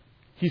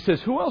 He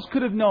says, who else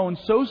could have known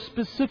so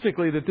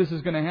specifically that this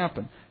is going to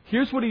happen?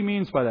 Here's what he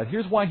means by that.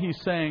 Here's why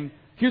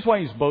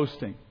he's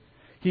boasting.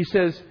 He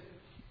says,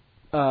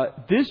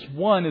 this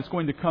one is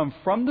going to come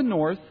from the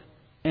north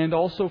and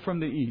also from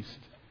the east.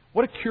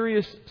 What a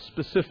curious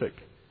specific.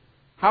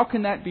 How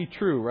can that be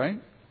true,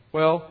 right?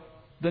 Well,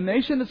 the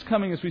nation that's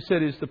coming, as we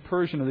said, is the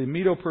Persian or the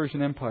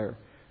Medo-Persian Empire.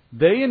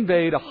 They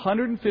invade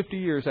 150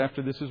 years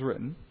after this is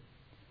written.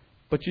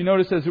 But you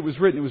notice as it was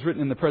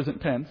written in the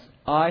present tense.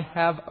 I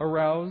have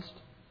aroused.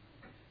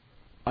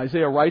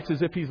 Isaiah writes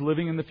as if he's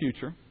living in the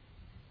future.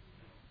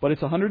 But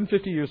it's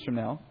 150 years from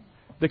now.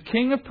 The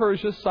king of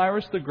Persia,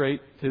 Cyrus the Great,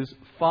 his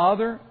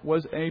father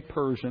was a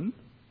Persian.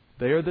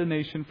 They are the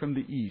nation from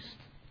the east.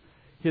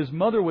 His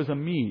mother was a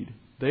Mede.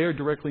 They are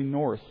directly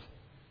north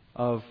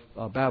of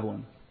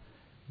Babylon.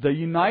 The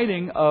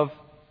uniting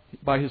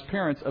by his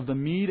parents of the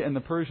Mede and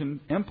the Persian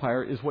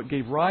Empire is what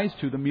gave rise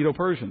to the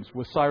Medo-Persians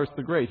with Cyrus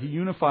the Great. He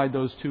unified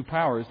those two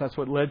powers. That's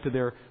what led to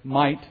their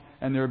might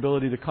and their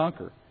ability to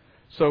conquer.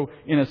 So,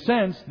 in a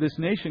sense, this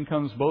nation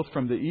comes both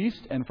from the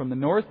east and from the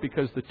north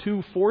because the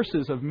two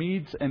forces of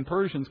Medes and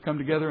Persians come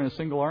together in a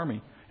single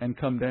army and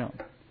come down.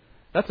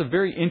 That's a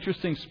very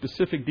interesting,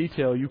 specific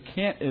detail you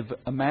can't have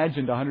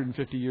imagined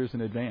 150 years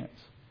in advance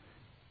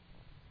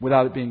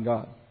without it being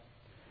God.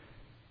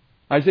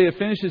 Isaiah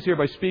finishes here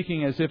by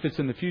speaking as if it's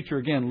in the future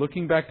again.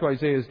 Looking back to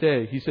Isaiah's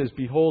day, he says,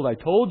 "Behold, I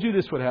told you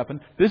this would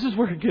happen." This is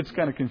where it gets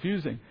kind of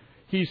confusing.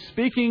 He's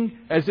speaking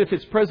as if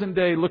it's present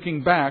day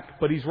looking back,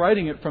 but he's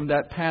writing it from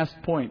that past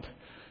point.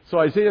 So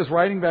Isaiah's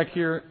writing back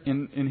here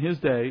in his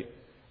day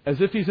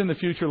as if he's in the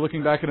future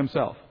looking back at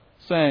himself,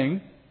 saying,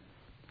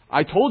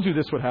 "I told you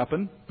this would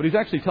happen," but he's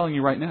actually telling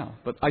you right now.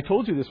 But I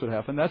told you this would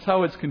happen. That's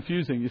how it's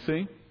confusing, you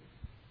see?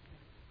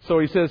 So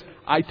he says,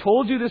 "I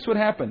told you this would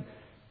happen."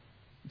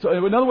 So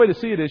another way to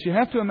see it is you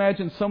have to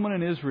imagine someone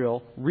in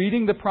Israel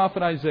reading the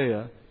prophet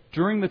Isaiah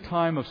during the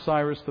time of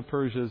Cyrus the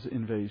Persia's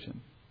invasion.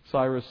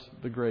 Cyrus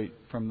the Great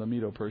from the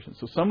Medo-Persians.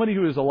 So somebody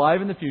who is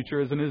alive in the future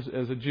as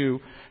a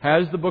Jew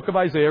has the book of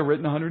Isaiah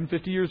written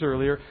 150 years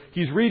earlier.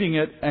 He's reading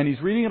it, and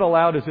he's reading it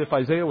aloud as if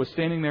Isaiah was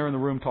standing there in the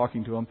room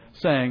talking to him,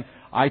 saying,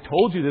 "I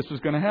told you this was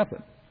going to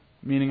happen,"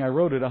 meaning I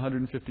wrote it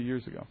 150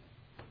 years ago.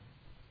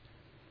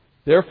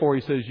 Therefore,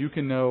 he says, you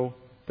can know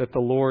that the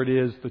Lord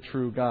is the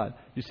true God.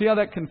 You see how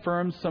that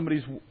confirms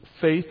somebody's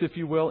faith, if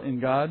you will, in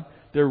God?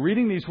 They're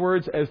reading these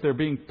words as they're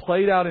being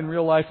played out in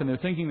real life, and they're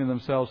thinking to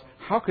themselves,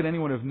 how could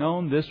anyone have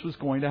known this was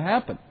going to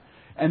happen?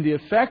 And the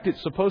effect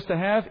it's supposed to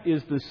have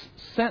is the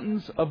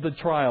sentence of the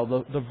trial,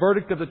 the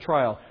verdict of the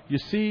trial. You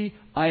see,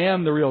 I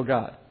am the real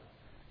God.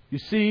 You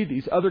see,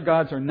 these other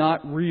gods are not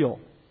real.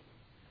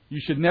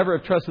 You should never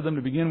have trusted them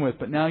to begin with,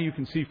 but now you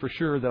can see for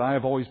sure that I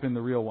have always been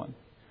the real one.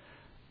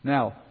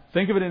 Now,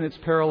 think of it in its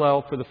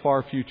parallel for the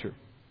far future.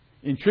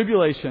 In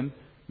tribulation,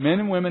 men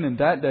and women in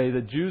that day,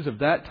 the Jews of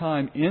that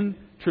time in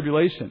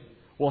tribulation,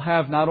 will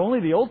have not only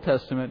the Old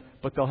Testament,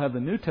 but they'll have the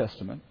New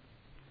Testament,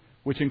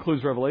 which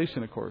includes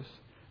Revelation, of course.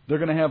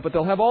 But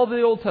they'll have all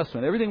the Old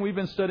Testament, everything we've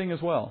been studying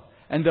as well.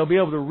 And they'll be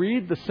able to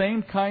read have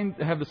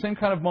the same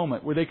kind of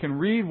moment where they can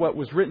read what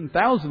was written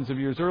thousands of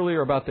years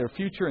earlier about their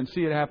future and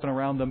see it happen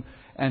around them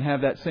and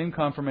have that same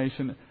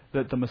confirmation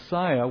that the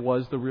Messiah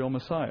was the real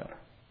Messiah.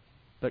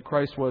 That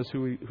Christ was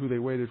who they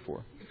waited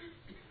for.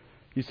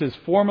 He says,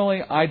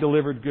 formerly I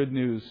delivered good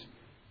news,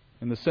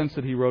 in the sense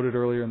that he wrote it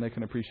earlier and they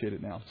can appreciate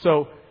it now.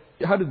 So,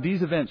 how did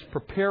these events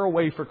prepare a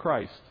way for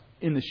Christ?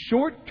 In the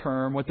short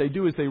term, what they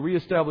do is they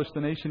reestablish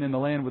the nation in the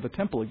land with a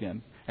temple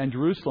again. And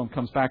Jerusalem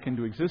comes back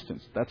into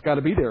existence. That's got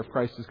to be there if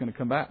Christ is going to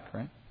come back,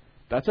 right?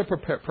 That's a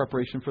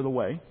preparation for the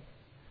way.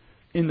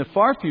 In the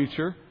far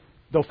future,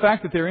 the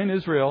fact that they're in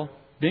Israel,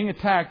 being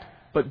attacked,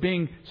 but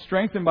being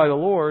strengthened by the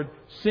Lord,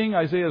 seeing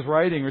Isaiah's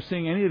writing or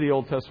seeing any of the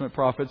Old Testament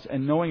prophets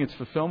and knowing its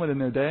fulfillment in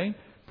their day,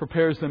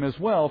 prepares them as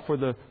well for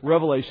the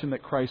revelation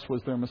that Christ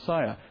was their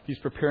Messiah. He's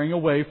preparing a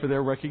way for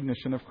their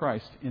recognition of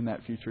Christ in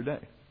that future day.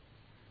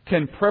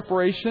 Can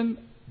preparation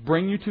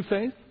bring you to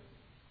faith?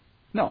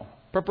 No.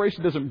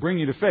 Preparation doesn't bring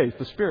you to faith.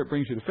 The Spirit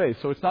brings you to faith.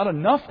 So it's not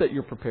enough that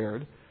you're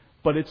prepared,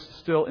 but it's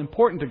still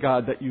important to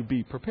God that you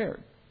be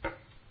prepared.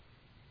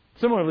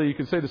 Similarly, you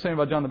can say the same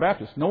about John the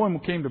Baptist. No one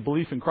came to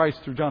belief in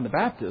Christ through John the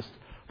Baptist,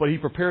 but he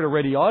prepared a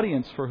ready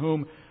audience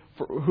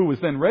who was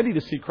then ready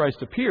to see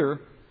Christ appear.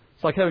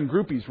 It's like having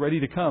groupies ready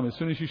to come. As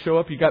soon as you show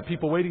up, you got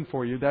people waiting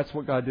for you. That's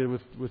what God did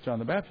with John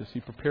the Baptist. He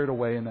prepared a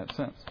way in that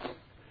sense.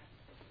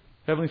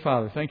 Heavenly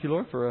Father, thank you,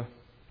 Lord, for an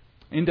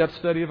in-depth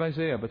study of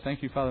Isaiah. But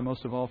thank you, Father,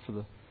 most of all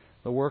for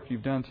the work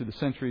you've done through the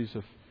centuries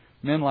of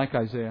men like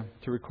Isaiah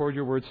to record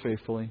your words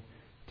faithfully,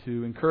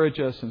 to encourage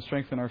us and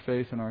strengthen our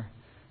faith and our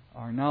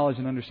knowledge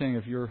and understanding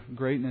of your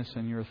greatness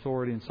and your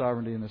authority and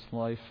sovereignty in this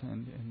life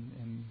and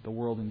in the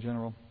world in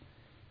general.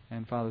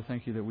 And Father,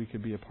 thank you that we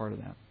could be a part of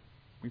that.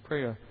 We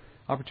pray an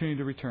opportunity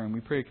to return.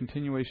 We pray a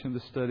continuation of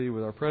the study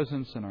with our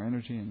presence and our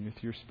energy and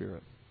with your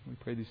Spirit. We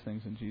pray these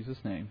things in Jesus'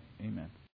 name. Amen.